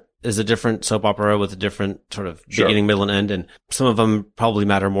drama is a different soap opera with a different sort of beginning, middle, and end. And some of them probably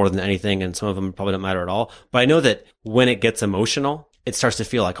matter more than anything. And some of them probably don't matter at all. But I know that when it gets emotional, it starts to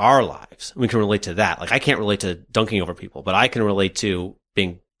feel like our lives. We can relate to that. Like I can't relate to dunking over people, but I can relate to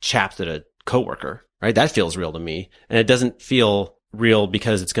being chapped at a coworker, right? That feels real to me. And it doesn't feel real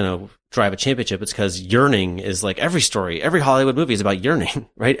because it's going to drive a championship. It's because yearning is like every story, every Hollywood movie is about yearning,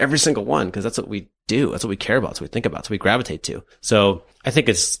 right? Every single one, because that's what we do. That's what we care about. That's what we think about. That's what we gravitate to. So I think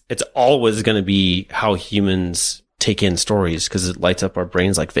it's always going to be how humans take in stories because it lights up our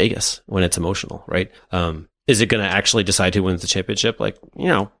brains like Vegas when it's emotional, right? Is it going to actually decide who wins the championship? Like, you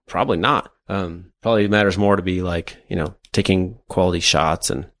know, probably not. Probably matters more to be like, you know, taking quality shots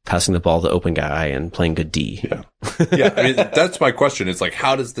and passing the ball to the open guy and playing good D. Yeah. Yeah. I mean, that's my question. It's like,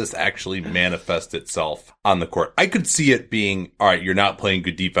 how does this actually manifest itself on the court? I could see it being, all right, you're not playing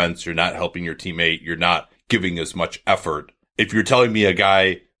good defense. You're not helping your teammate. You're not giving as much effort. If you're telling me a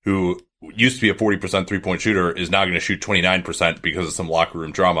guy who used to be a 40% 3-point shooter is now going to shoot 29% because of some locker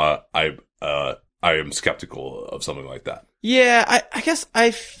room drama, I am skeptical of something like that. Yeah, I guess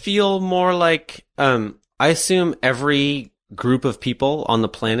I feel more like, I assume every group of people on the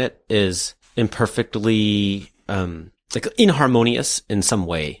planet is imperfectly, like inharmonious in some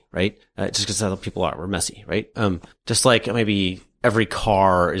way, right? Just because that's how people are. We're messy, right? Just like maybe every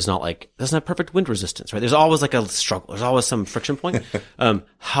car is not like, doesn't have perfect wind resistance, right? There's always like a struggle. There's always some friction point.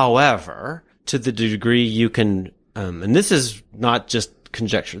 However, to the degree you can, and this is not just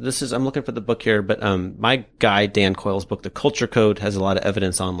conjecture. I'm looking for the book here, but my guy Dan Coyle's book, The Culture Code, has a lot of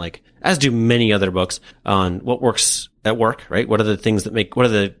evidence on, like, as do many other books, on what works at work, right? What are the things that what are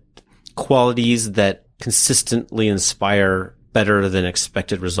the qualities that consistently inspire better than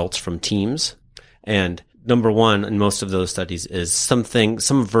expected results from teams? And number one in most of those studies is some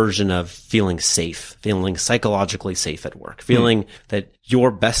version of feeling safe, feeling psychologically safe at work, feeling that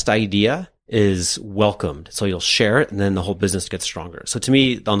your best idea is welcomed. So you'll share it and then the whole business gets stronger. So to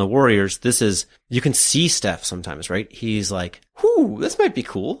me, on the Warriors, you can see Steph sometimes, right? He's like, whoo, this might be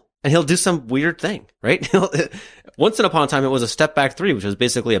cool. And he'll do some weird thing, right? Once upon a time, it was a step back 3, which was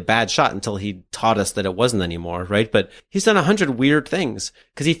basically a bad shot until he taught us that it wasn't anymore, right? But he's done 100 weird things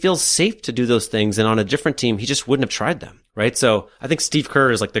because he feels safe to do those things. And on a different team, he just wouldn't have tried them, right? So I think Steve Kerr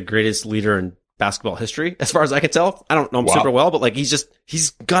is like the greatest leader in basketball history, as far as I can tell. I don't know him super well, but like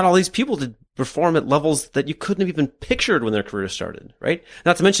he's got all these people to perform at levels that you couldn't have even pictured when their career started, right?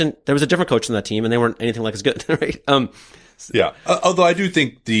 Not to mention there was a different coach in that team and they weren't anything like as good, right? Yeah. Although I do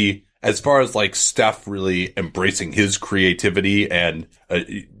think as far as like Steph really embracing his creativity and,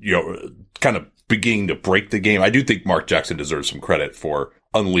 kind of beginning to break the game, I do think Mark Jackson deserves some credit for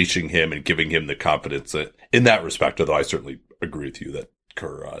unleashing him and giving him the confidence in that respect. Although I certainly agree with you that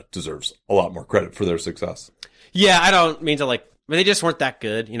Kerr deserves a lot more credit for their success. Yeah, I don't mean to like, I mean, they just weren't that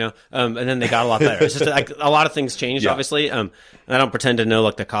good, and then they got a lot better. It's just like a lot of things changed, obviously. And I don't pretend to know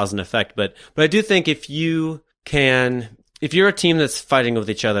like the cause and effect, but I do think if you're a team that's fighting with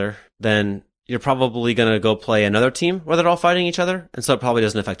each other, then you're probably going to go play another team where they're all fighting each other. And so it probably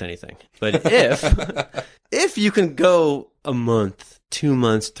doesn't affect anything. But if you can go a month, 2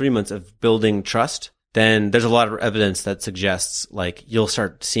 months, 3 months of building trust, then there's a lot of evidence that suggests like you'll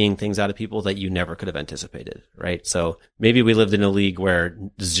start seeing things out of people that you never could have anticipated, right? So maybe we lived in a league where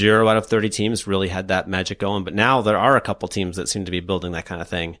 0 out of 30 teams really had that magic going, but now there are a couple teams that seem to be building that kind of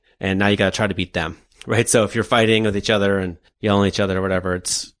thing. And now you got to try to beat them, right? So if you're fighting with each other and yelling at each other or whatever,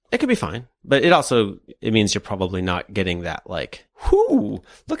 it could be fine, but it means you're probably not getting that like, whoo,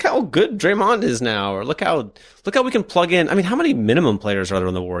 look how good Draymond is now, or look how we can plug in. I mean, how many minimum players are there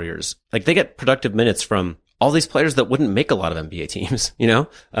on the Warriors? Like they get productive minutes from all these players that wouldn't make a lot of NBA teams, you know?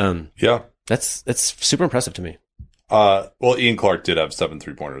 Yeah. That's super impressive to me. Well, Ian Clark did have 7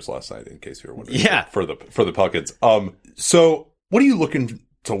 3-pointers last night, in case you were wondering. Yeah. For the Pelicans. So what are you looking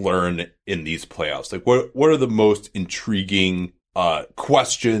to learn in these playoffs? Like what are the most intriguing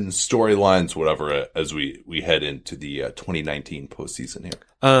questions, storylines, whatever, as we head into the 2019 postseason here?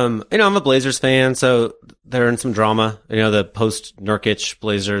 I'm a Blazers fan, so they're in some drama. The post Nurkic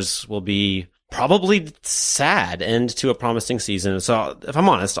Blazers will be probably sad end to a promising season. So if I'm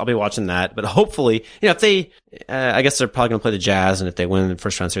honest, I'll be watching that. But hopefully, if they, I guess they're probably going to play the Jazz, and if they win the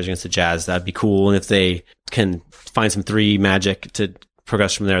first round series against the Jazz, that'd be cool. And if they can find some 3 magic to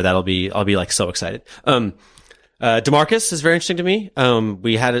progress from there, I'll be like so excited. DeMarcus is very interesting to me.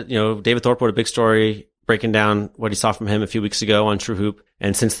 We had David Thorpe wrote a big story breaking down what he saw from him a few weeks ago on True Hoop.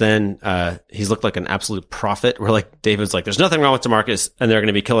 And since then, he's looked like an absolute prophet. Where like David's like, there's nothing wrong with DeMarcus, and they're going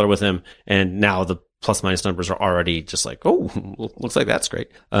to be killer with him. And now the plus minus numbers are already just like, oh, looks like that's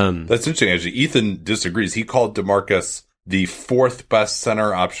great. That's interesting. Actually, Ethan disagrees. He called DeMarcus the 4th best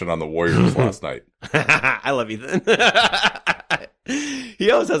center option on the Warriors last night. I love Ethan.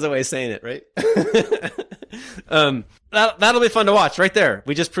 He always has a way of saying it, right? That'll be fun to watch right there.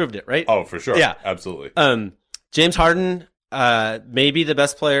 We just proved it, right? Oh, for sure. Yeah. Absolutely. James Harden, maybe the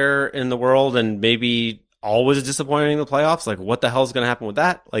best player in the world, and maybe always disappointing in the playoffs. Like, what the hell is going to happen with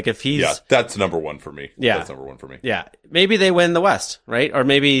that? Like, if he's... Yeah, that's number 1 for me. Yeah. That's number 1 for me. Yeah. Maybe they win the West, right? Or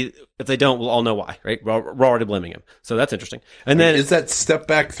maybe if they don't, we'll all know why, right? We're already blaming him. So that's interesting. And then... is that step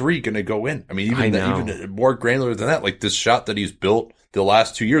back 3 going to go in? I mean, even more granular than that, like this shot that he's built the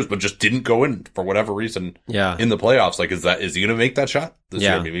last 2 years, but just didn't go in for whatever reason in the playoffs. Like, is he going to make that shot this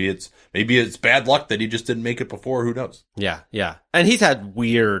year? Maybe it's bad luck that he just didn't make it before. Who knows? Yeah. Yeah. And he's had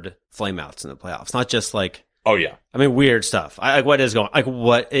weird flameouts in the playoffs, not just like... Oh yeah. I mean, weird stuff. What is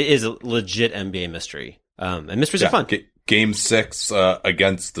a legit NBA mystery. And mysteries are fun. Game 6,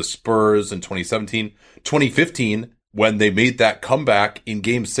 against the Spurs in 2017, 2015, when they made that comeback in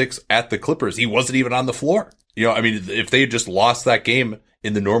game 6 at the Clippers, he wasn't even on the floor. I mean, if they had just lost that game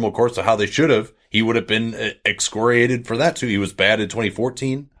in the normal course of how they should have, he would have been excoriated for that too. He was bad in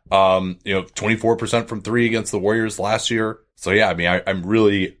 2014. 24% from 3 against the Warriors last year. So yeah, I mean, I'm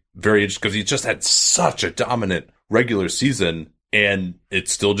really very interested because he just had such a dominant regular season, and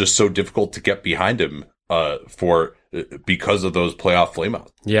it's still just so difficult to get behind him because of those playoff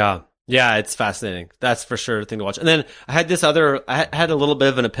flameouts. Yeah. Yeah, it's fascinating. That's for sure a thing to watch. And then I had I had a little bit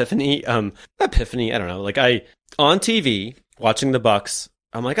of an epiphany. I don't know. Like on TV, watching the Bucks,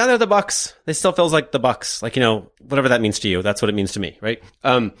 I'm like, oh, they're the Bucks. They still feels like the Bucks. Like, whatever that means to you, that's what it means to me, right?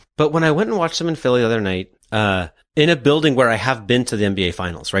 But when I went and watched them in Philly the other night, in a building where I have been to the NBA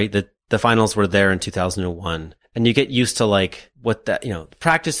finals, right? The finals were there in 2001. And you get used to like what that,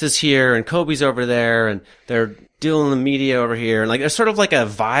 practice is here and Kobe's over there and they're doing the media over here. And like, there's sort of like a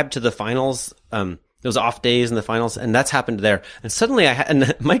vibe to the finals. Those off days in the finals, and that's happened there. And suddenly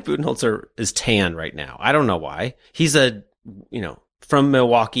and Mike Budenholzer is tan right now. I don't know why. He's from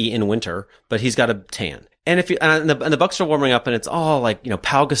Milwaukee in winter, but he's got a tan. And and the Bucks are warming up and it's all like,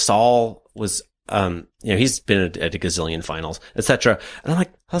 Pau Gasol was, he's been at a gazillion finals, etc. And I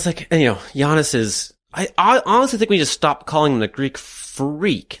was like, Giannis is, I honestly think we just stopped calling him the Greek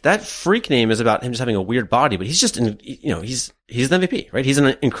freak. That freak name is about him just having a weird body, but he's just, he's an MVP, right? He's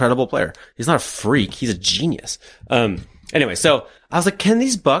an incredible player. He's not a freak. He's a genius. Anyway, so I was like, can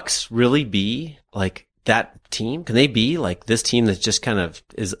these Bucks really be like that team? Can they be like this team that just kind of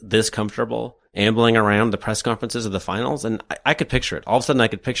is this comfortable ambling around the press conferences of the finals? And I could picture it. All of a sudden I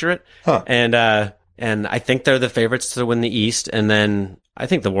could picture it. Huh. And I think they're the favorites to win the East. And then I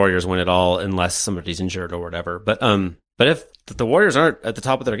think the Warriors win it all unless somebody's injured or whatever. But if the Warriors aren't at the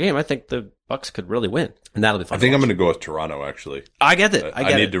top of their game, I think the Bucks could really win, and that'll be fun. I think I'm going to go with Toronto. Actually, I get it.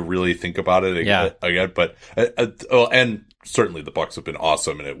 I need to really think about it again. But and certainly the Bucks have been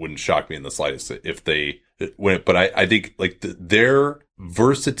awesome, and it wouldn't shock me in the slightest if they win. But I think like their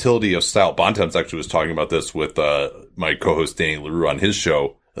versatility of style. Bontemps actually was talking about this with my co-host Danny LaRue on his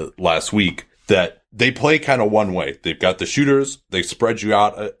show last week. that they play kind of one way. They've got the shooters, they spread you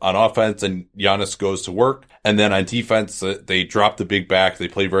out on offense, and Giannis goes to work. And then on defense, they drop the big back. They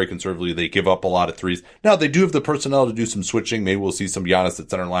play very conservatively. They give up a lot of threes. Now, they do have the personnel to do some switching. Maybe we'll see some Giannis at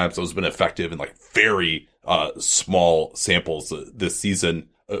center lineups. Those have been effective in like very small samples this season.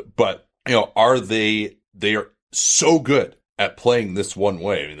 But, they are so good at playing this one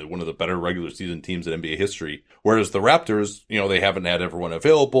way. I mean, they're one of the better regular season teams in NBA history. Whereas the Raptors, they haven't had everyone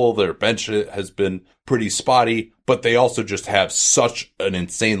available. Their bench has been pretty spotty, but they also just have such an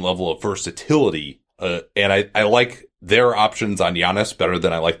insane level of versatility. And I like their options on Giannis better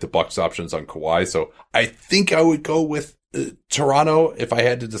than I like the Bucks options on Kawhi. So I think I would go with Toronto if I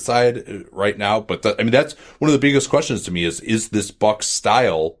had to decide right now. But that's one of the biggest questions to me is this Bucks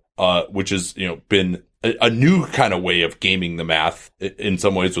style, which has, been a new kind of way of gaming the math in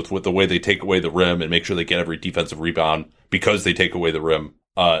some ways with the way they take away the rim and make sure they get every defensive rebound because they take away the rim.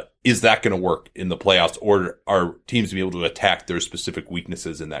 Is that going to work in the playoffs, or are teams be able to attack their specific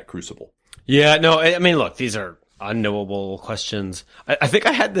weaknesses in that crucible? Yeah, no, I mean, look, these are unknowable questions. I think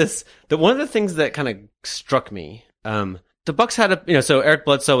I had one of the things that kind of struck me, the Bucks had so Eric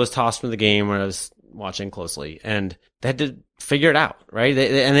Bledsoe was tossed from the game when I was watching closely, and they had to figure it out, right?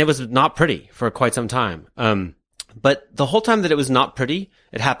 And it was not pretty for quite some time. But the whole time that it was not pretty,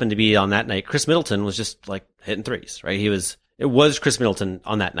 it happened to be on that night. Chris Middleton was just like hitting threes, right? It was Chris Middleton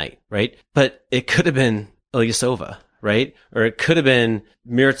on that night, right? But it could have been Ilyasova, right? Or it could have been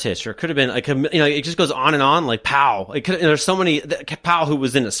Mirotic, or it could have been like, it just goes on and on, like Powell. There's so many, Powell who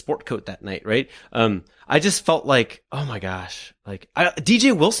was in a sport coat that night, right? I just felt like, oh my gosh,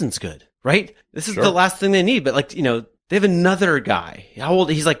 DJ Wilson's good, right? This is the last thing they need, but they have another guy. How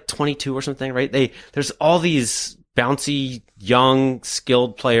old? He's like 22 or something, right? There's all these bouncy, young,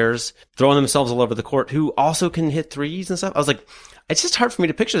 skilled players throwing themselves all over the court who also can hit threes and stuff. I was like, it's just hard for me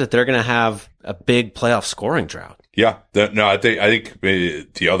to picture that they're going to have a big playoff scoring drought. Yeah. I think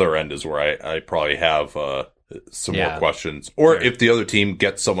the other end is where I probably have some more questions. Or if the other team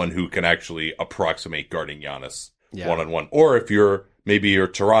gets someone who can actually approximate guarding Giannis one-on-one. Or if you're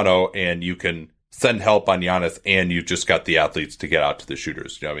Toronto and you can send help on Giannis and you've just got the athletes to get out to the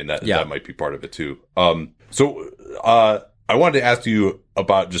shooters. That might be part of it too. So I wanted to ask you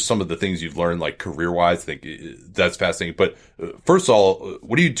about just some of the things you've learned, like career-wise. I think that's fascinating. But first of all,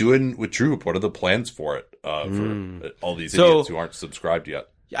 what are you doing with TrueHoop? What are the plans for it for all these idiots who aren't subscribed yet?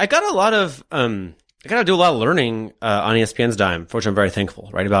 I got a lot of I got to do a lot of learning on ESPN's dime, for which I'm very thankful,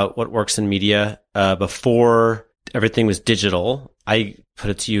 right? About what works in media. Before everything was digital, I put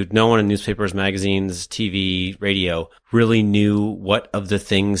it to you, no one in newspapers, magazines, TV, radio really knew what of the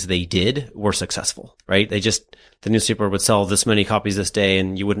things they did were successful, right? The newspaper would sell this many copies this day,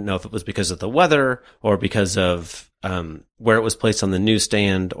 and you wouldn't know if it was because of the weather or because of where it was placed on the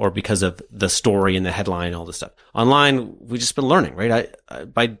newsstand or because of the story and the headline and all this stuff. Online, we've just been learning, right? I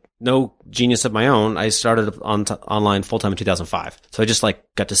by no genius of my own, I started online full-time in 2005. So I just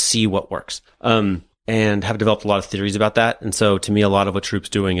got to see what works. And have developed a lot of theories about that. And so to me, a lot of what TrueHoop's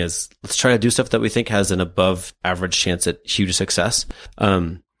doing is let's try to do stuff that we think has an above average chance at huge success.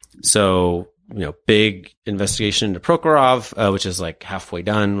 Big investigation into Prokhorov, which is halfway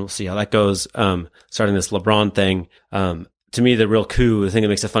done. We'll see how that goes. Starting this LeBron thing. To me, the real coup, the thing that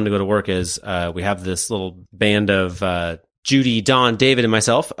makes it fun to go to work is, we have this little band of, Judy, Don, David, and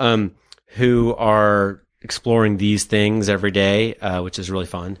myself, who are exploring these things every day, which is really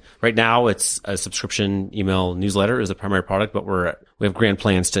fun. Right now, it's a subscription email newsletter is the primary product, but we have grand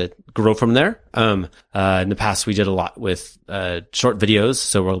plans to grow from there. In the past, we did a lot with short videos,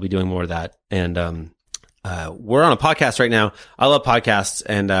 so we'll be doing more of that. And we're on a podcast right now. I love podcasts,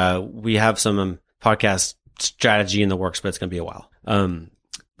 and we have some podcast strategy in the works, but it's going to be a while.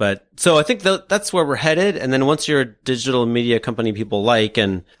 But so I think that's where we're headed. And then once you're a digital media company people like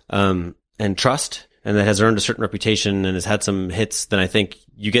and trust, and that has earned a certain reputation and has had some hits, then I think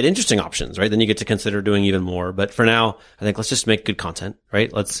you get interesting options, right? Then you get to consider doing even more. But for now, I think let's just make good content,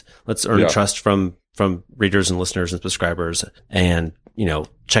 right? Let's earn trust from readers and listeners and subscribers, and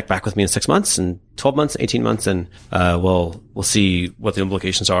check back with me in 6 months and 12 months, 18 months, and we'll see what the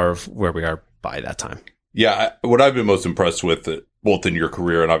implications are of where we are by that time. Yeah, what I've been most impressed with, both in your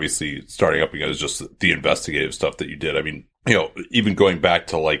career and obviously starting up again, is just the investigative stuff that you did. I mean, even going back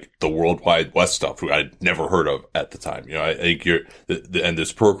to the World Wide West stuff, who I'd never heard of at the time. I think and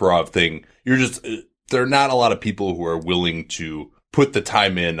this Prokhorov thing, there are not a lot of people who are willing to put the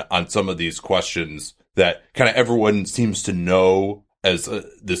time in on some of these questions that kind of everyone seems to know as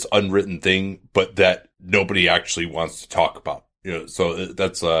this unwritten thing, but that nobody actually wants to talk about. So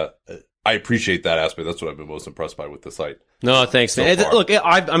that's I appreciate that aspect. That's what I've been most impressed by with the site. No, thanks, man. Look,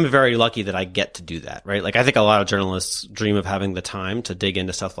 I'm very lucky that I get to do that, right? Like, I think a lot of journalists dream of having the time to dig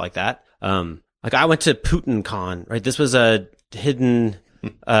into stuff like that. Like, I went to PutinCon, right? This was a hidden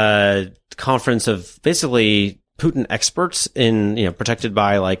conference of basically Putin experts in, protected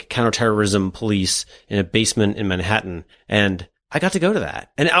by like counterterrorism police in a basement in Manhattan. And I got to go to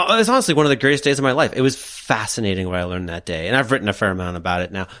that. And it was honestly one of the greatest days of my life. It was fascinating what I learned that day. And I've written a fair amount about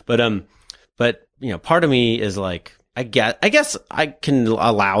it now. But part of me is like, I guess I can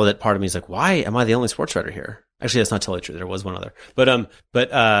allow that part of me is like, why am I the only sports writer here? Actually, that's not totally true. There was one other.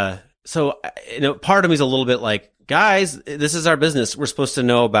 So, part of me is a little bit like, guys, this is our business. We're supposed to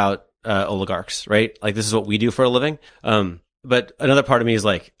know about oligarchs, right? Like, this is what we do for a living. But another part of me is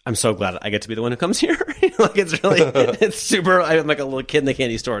like, I'm so glad I get to be the one who comes here. Like, it's super, I'm like a little kid in the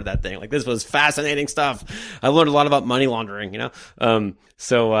candy store at that thing. Like, this was fascinating stuff. I learned a lot about money laundering,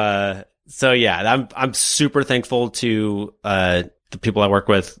 So yeah, I'm super thankful to, the people I work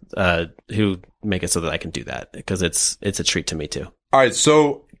with, who make it so that I can do that, because it's a treat to me too. All right.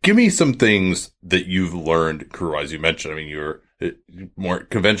 So give me some things that you've learned career-wise. You mentioned, you're more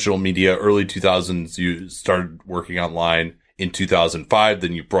conventional media, early 2000s, you started working online in 2005.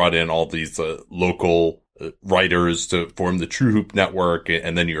 Then you brought in all these local writers to form the True Hoop network.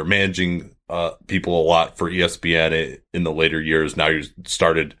 And then you're managing people a lot for ESPN in the later years. Now you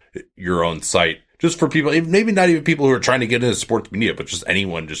started your own site. Just for people, maybe not even people who are trying to get into sports media, but just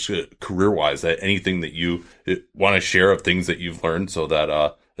anyone, just career-wise, anything that you want to share of things that you've learned so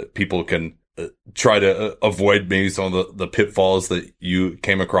that people can try to avoid maybe some of the pitfalls that you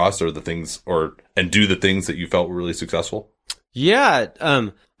came across, or the things, and do the things that you felt were really successful? Yeah.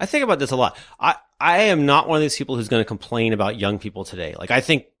 I think about this a lot. I am not one of these people who's going to complain about young people today. Like, I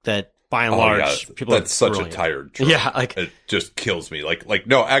think that by and large, people that's are such brilliant. A tired trope. Yeah. Like, it just kills me. Like,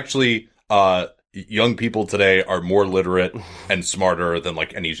 no, actually, young people today are more literate and smarter than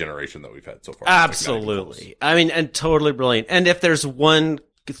like any generation that we've had so far. Absolutely. I mean, and totally brilliant. And if there's one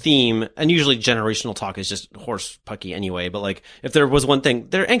theme, and usually generational talk is just horse pucky anyway, but like, if there was one thing,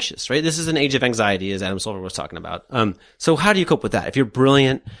 they're anxious, right? This is an age of anxiety, as Adam Silver was talking about. So how do you cope with that? If you're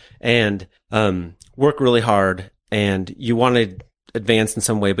brilliant and work really hard and you want to advance in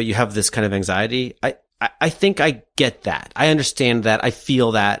some way, but you have this kind of anxiety, I think I get that. I understand that. I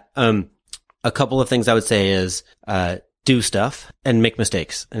feel that. A couple of things I would say is, do stuff and make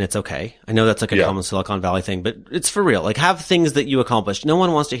mistakes, and it's okay. I know that's like a common Silicon Valley thing, but it's for real. Like, have things that you accomplished. No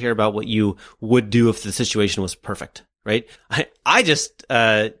one wants to hear about what you would do if the situation was perfect, right? I just,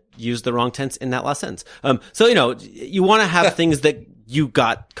 used the wrong tense in that last sentence. So, you want to have things that you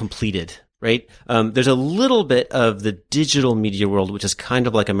got completed, right? There's a little bit of the digital media world, which is kind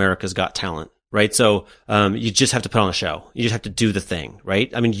of like America's Got Talent. Right. So, you just have to put on a show. You just have to do the thing.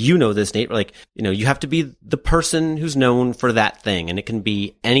 Right. I mean, this, Nate, like, you have to be the person who's known for that thing, and it can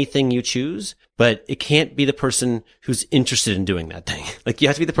be anything you choose, but it can't be the person who's interested in doing that thing. Like, you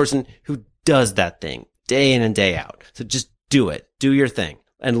have to be the person who does that thing day in and day out. So just do it, do your thing,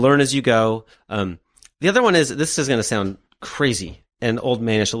 and learn as you go. The other one is, this is going to sound crazy and old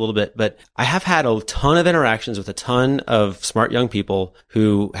manish a little bit, but I have had a ton of interactions with a ton of smart young people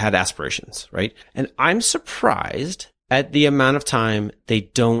who had aspirations, right? And I'm surprised at the amount of time they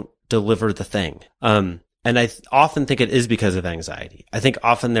don't deliver the thing. And I often think it is because of anxiety. I think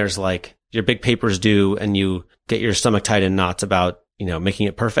often there's like, your big paper's due and you get your stomach tied in knots about, making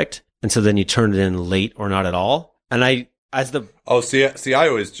it perfect. And so then you turn it in late or not at all. And I always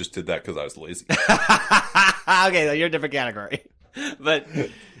just did that because I was lazy. Okay, so you're a different category. But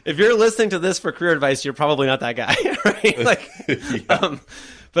if you're listening to this for career advice, you're probably not that guy, right? Like,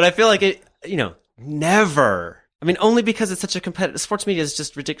 but I feel like it, never. I mean, only because it's such a competitive, sports media is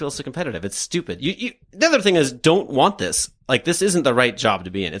just ridiculously competitive. It's stupid. The other thing is, don't want this. Like, this isn't the right job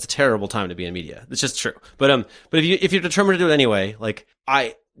to be in. It's a terrible time to be in media. It's just true. But if you're determined to do it anyway, like,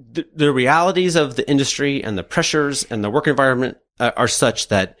 the realities of the industry and the pressures and the work environment are such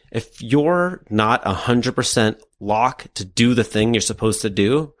that if you're not 100% lock to do the thing you're supposed to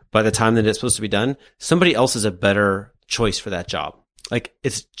do by the time that it's supposed to be done, somebody else is a better choice for that job. Like,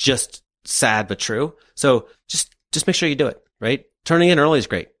 it's just sad but true. So just make sure you do it, right? Turning in early is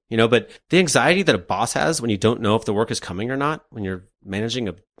great, but the anxiety that a boss has when you don't know if the work is coming or not, when you're managing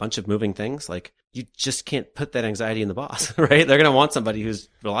a bunch of moving things, like, you just can't put that anxiety in the boss, right? They're going to want somebody who's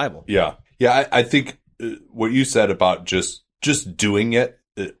reliable. Yeah. Yeah. I think what you said about just doing it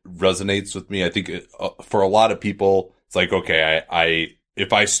resonates with me. I think for a lot of people, it's like, okay,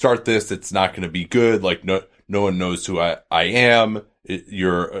 if I start this, it's not going to be good. Like, no one knows who I am.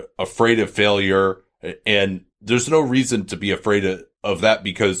 You're afraid of failure, and there's no reason to be afraid of that,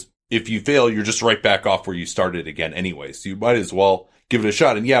 because if you fail, you're just right back off where you started again anyway. So you might as well give it a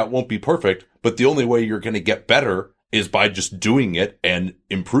shot. And yeah, it won't be perfect, but the only way you're going to get better is by just doing it and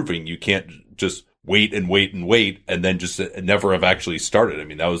improving. You can't just wait and wait and wait and then just never have actually started. I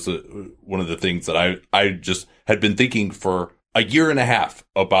mean, that was one of the things that I just had been thinking for a year and a half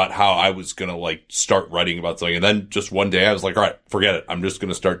about how I was going to like start writing about something. And then just one day I was like, all right, forget it. I'm just going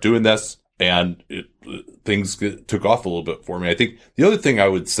to start doing this. And things took off a little bit for me. I think the other thing I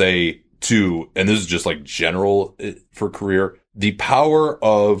would say too, and this is just like general for career, the power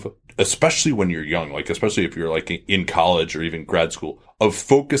of, especially when you're young, like especially if you're like in college or even grad school, of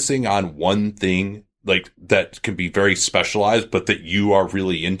focusing on one thing like that can be very specialized, but that you are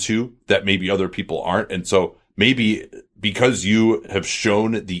really into that maybe other people aren't. And so maybe because you have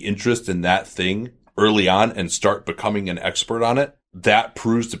shown the interest in that thing early on and start becoming an expert on it, that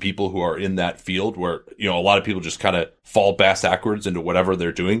proves to people who are in that field where, you know, a lot of people just kind of fall backwards into whatever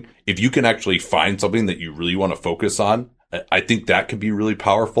they're doing. If you can actually find something that you really want to focus on, I think that can be really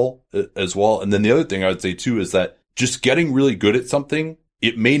powerful as well. And then the other thing I would say too is that just getting really good at something,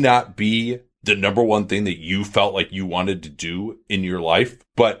 it may not be the number one thing that you felt like you wanted to do in your life,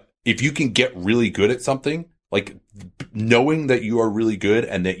 but if you can get really good at something, like knowing that you are really good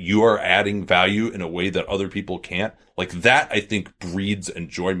and that you are adding value in a way that other people can't, like that, I think breeds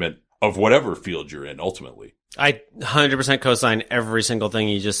enjoyment of whatever field you're in ultimately. I 100% co-sign every single thing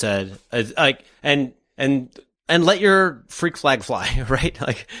you just said. Like, and let your freak flag fly, right?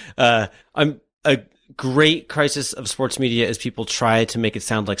 Like, I'm a great crisis of sports media is people try to make it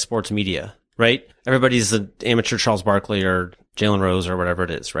sound like sports media, right? Everybody's an amateur Charles Barkley or Jalen Rose or whatever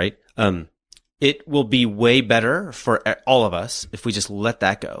it is, right? It will be way better for all of us if we just let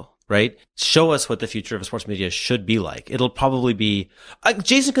that go, right? Show us what the future of sports media should be like. It'll probably be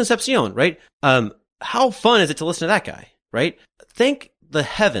Jason Concepcion, right? How fun is it to listen to that guy, right? Thank the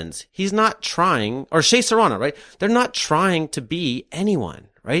heavens he's not trying, or Shea Serrano, right? They're not trying to be anyone,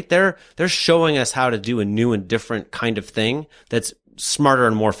 right? They're showing us how to do a new and different kind of thing that's smarter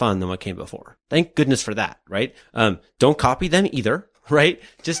and more fun than what came before. Thank goodness for that, right? Don't copy them either. Right?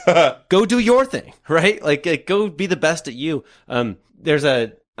 Just go do your thing, right? Like go be the best at you.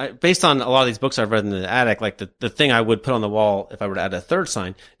 There's based on a lot of these books I've read in the attic, like the thing I would put on the wall if I were to add a third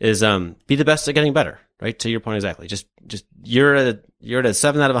sign is, be the best at getting better, right? To your point exactly. Just you're at a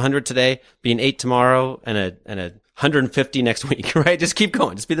 7 out of 100 today, be an 8 tomorrow and a 150 next week, right? Just keep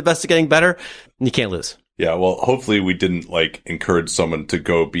going. Just be the best at getting better and you can't lose. Yeah, well, hopefully we didn't like encourage someone to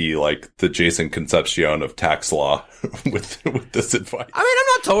go be like the Jason Concepcion of tax law with this advice. I mean,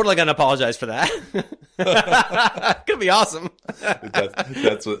 I'm not totally going to apologize for that. It's going to be awesome.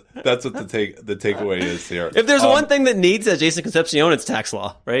 That's what the takeaway is here. If there's one thing that needs a Jason Concepcion, it's tax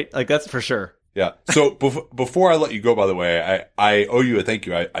law, right? Like that's for sure. Yeah. So before I let you go, by the way, I owe you a thank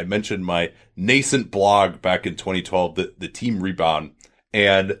you. I mentioned my nascent blog back in 2012, the Team Rebound,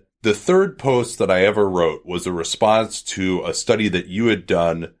 and the third post that I ever wrote was a response to a study that you had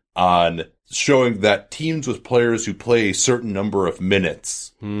done on showing that teams with players who play a certain number of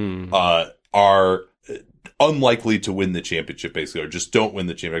minutes are unlikely to win the championship, basically, or just don't win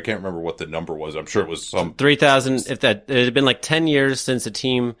the championship. I can't remember what the number was. I'm sure it was some 3,000. If that it had been like 10 years since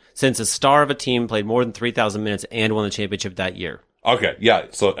a star of a team played more than 3,000 minutes and won the championship that year. Okay, yeah.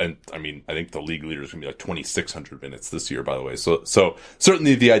 So, and I mean, I think the league leader is going to be like 2,600 minutes this year, by the way. So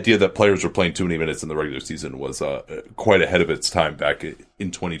certainly the idea that players were playing too many minutes in the regular season was quite ahead of its time back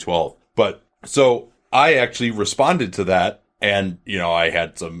in 2012. But so I actually responded to that, and you know, I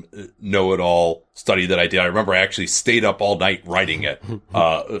had some know-it-all study that I did. I remember I actually stayed up all night writing it.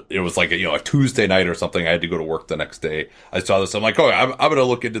 It was like a Tuesday night or something. I had to go to work the next day. I saw this. I'm like, oh, I'm going to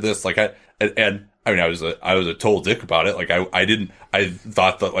look into this. Like I was a total dick about it. Like I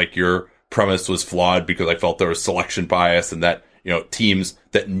thought that like your premise was flawed because I felt there was selection bias and that, you know, teams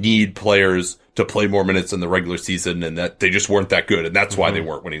that need players to play more minutes in the regular season and that they just weren't that good. And that's why they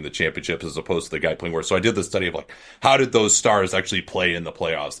weren't winning the championships as opposed to the guy playing worse. So I did the study of like, how did those stars actually play in the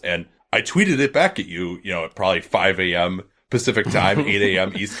playoffs? And I tweeted it back at you, at probably 5 a.m. Pacific time, 8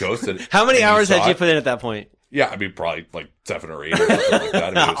 a.m. East Coast. And how many hours had you put in at that point? Yeah, I mean, probably like 7 or 8 or something like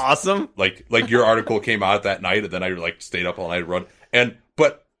that. I mean, awesome. Like your article came out that night, and then I like stayed up all night and run.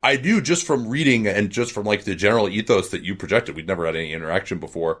 But I knew just from reading and just from like the general ethos that you projected, we'd never had any interaction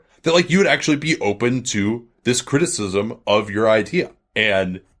before, that like you would actually be open to this criticism of your idea.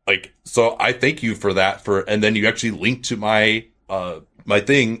 And like, so I thank you for that. And then you actually linked to my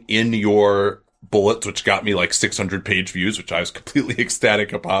thing in your bullets, which got me like 600 page views, which I was completely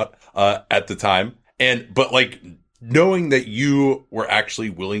ecstatic about at the time. But like knowing that you were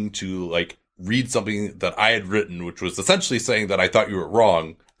actually willing to like read something that I had written, which was essentially saying that I thought you were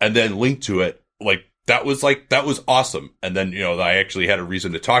wrong, and then link to it. That was awesome. And then, I actually had a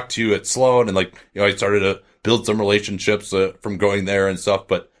reason to talk to you at Sloan, and I started to build some relationships from going there and stuff.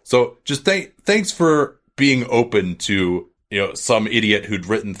 But so just thanks for being open to, some idiot who'd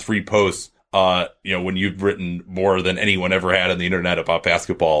written 3 posts, when you've written more than anyone ever had on the internet about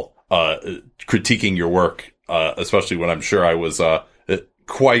basketball, critiquing your work, especially when I'm sure I was,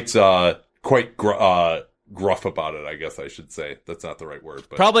 quite gruff about it, I guess I should say. That's not the right word.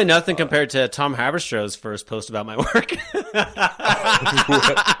 But, probably nothing compared to Tom Haberstrow's first post about my work.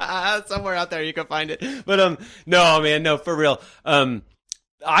 Somewhere out there you can find it. But no, man, no, for real.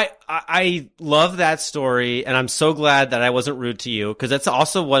 I love that story, and I'm so glad that I wasn't rude to you, because that's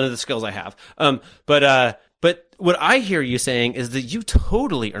also one of the skills I have. But what I hear you saying is that you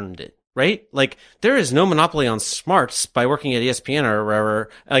totally earned it. Right? There is no monopoly on smarts by working at ESPN or wherever.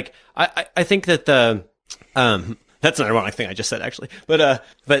 I think that that's an ironic thing I just said, actually. But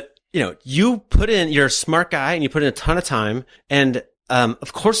you put in, you're a smart guy, and you put in a ton of time, and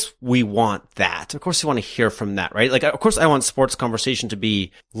of course we want that. Of course we want to hear from that, right? Of course I want sports conversation to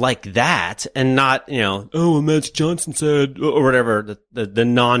be like that, and not, well, Matt Johnson said, or whatever the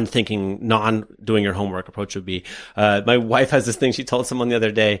non-thinking, non-doing your homework approach would be. My wife has this thing she told someone the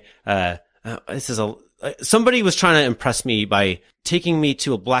other day. Somebody was trying to impress me by taking me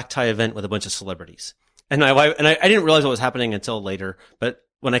to a black tie event with a bunch of celebrities. And my wife, and I didn't realize what was happening until later, but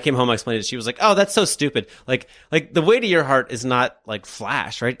when I came home, I explained it. She was like, "Oh, that's so stupid. Like the way to your heart is not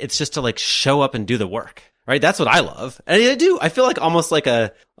flash, right? It's just to show up and do the work, right? That's what I love, and I do. I feel almost like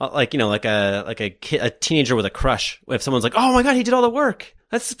a teenager with a crush. If someone's like, "Oh my God, he did all the work.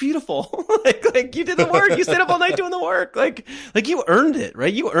 That's beautiful. like you did the work. You stayed up all night doing the work. Like you earned it,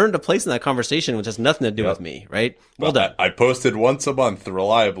 right? You earned a place in that conversation, which has nothing to do with me, right? Well done. I posted once a month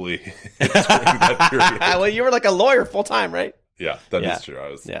reliably during that period. Well, you were like a lawyer full time, right? Yeah, that is true. I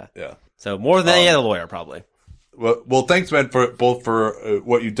was. Yeah. So more than any other lawyer, probably. Well, thanks, man, for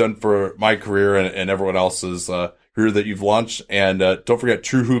what you've done for my career and everyone else's career that you've launched. And don't forget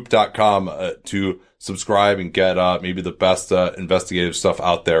TrueHoop.com to subscribe and get maybe the best investigative stuff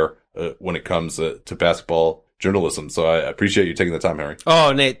out there when it comes to basketball journalism. So I appreciate you taking the time, Henry.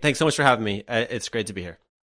 Oh, Nate, thanks so much for having me. It's great to be here.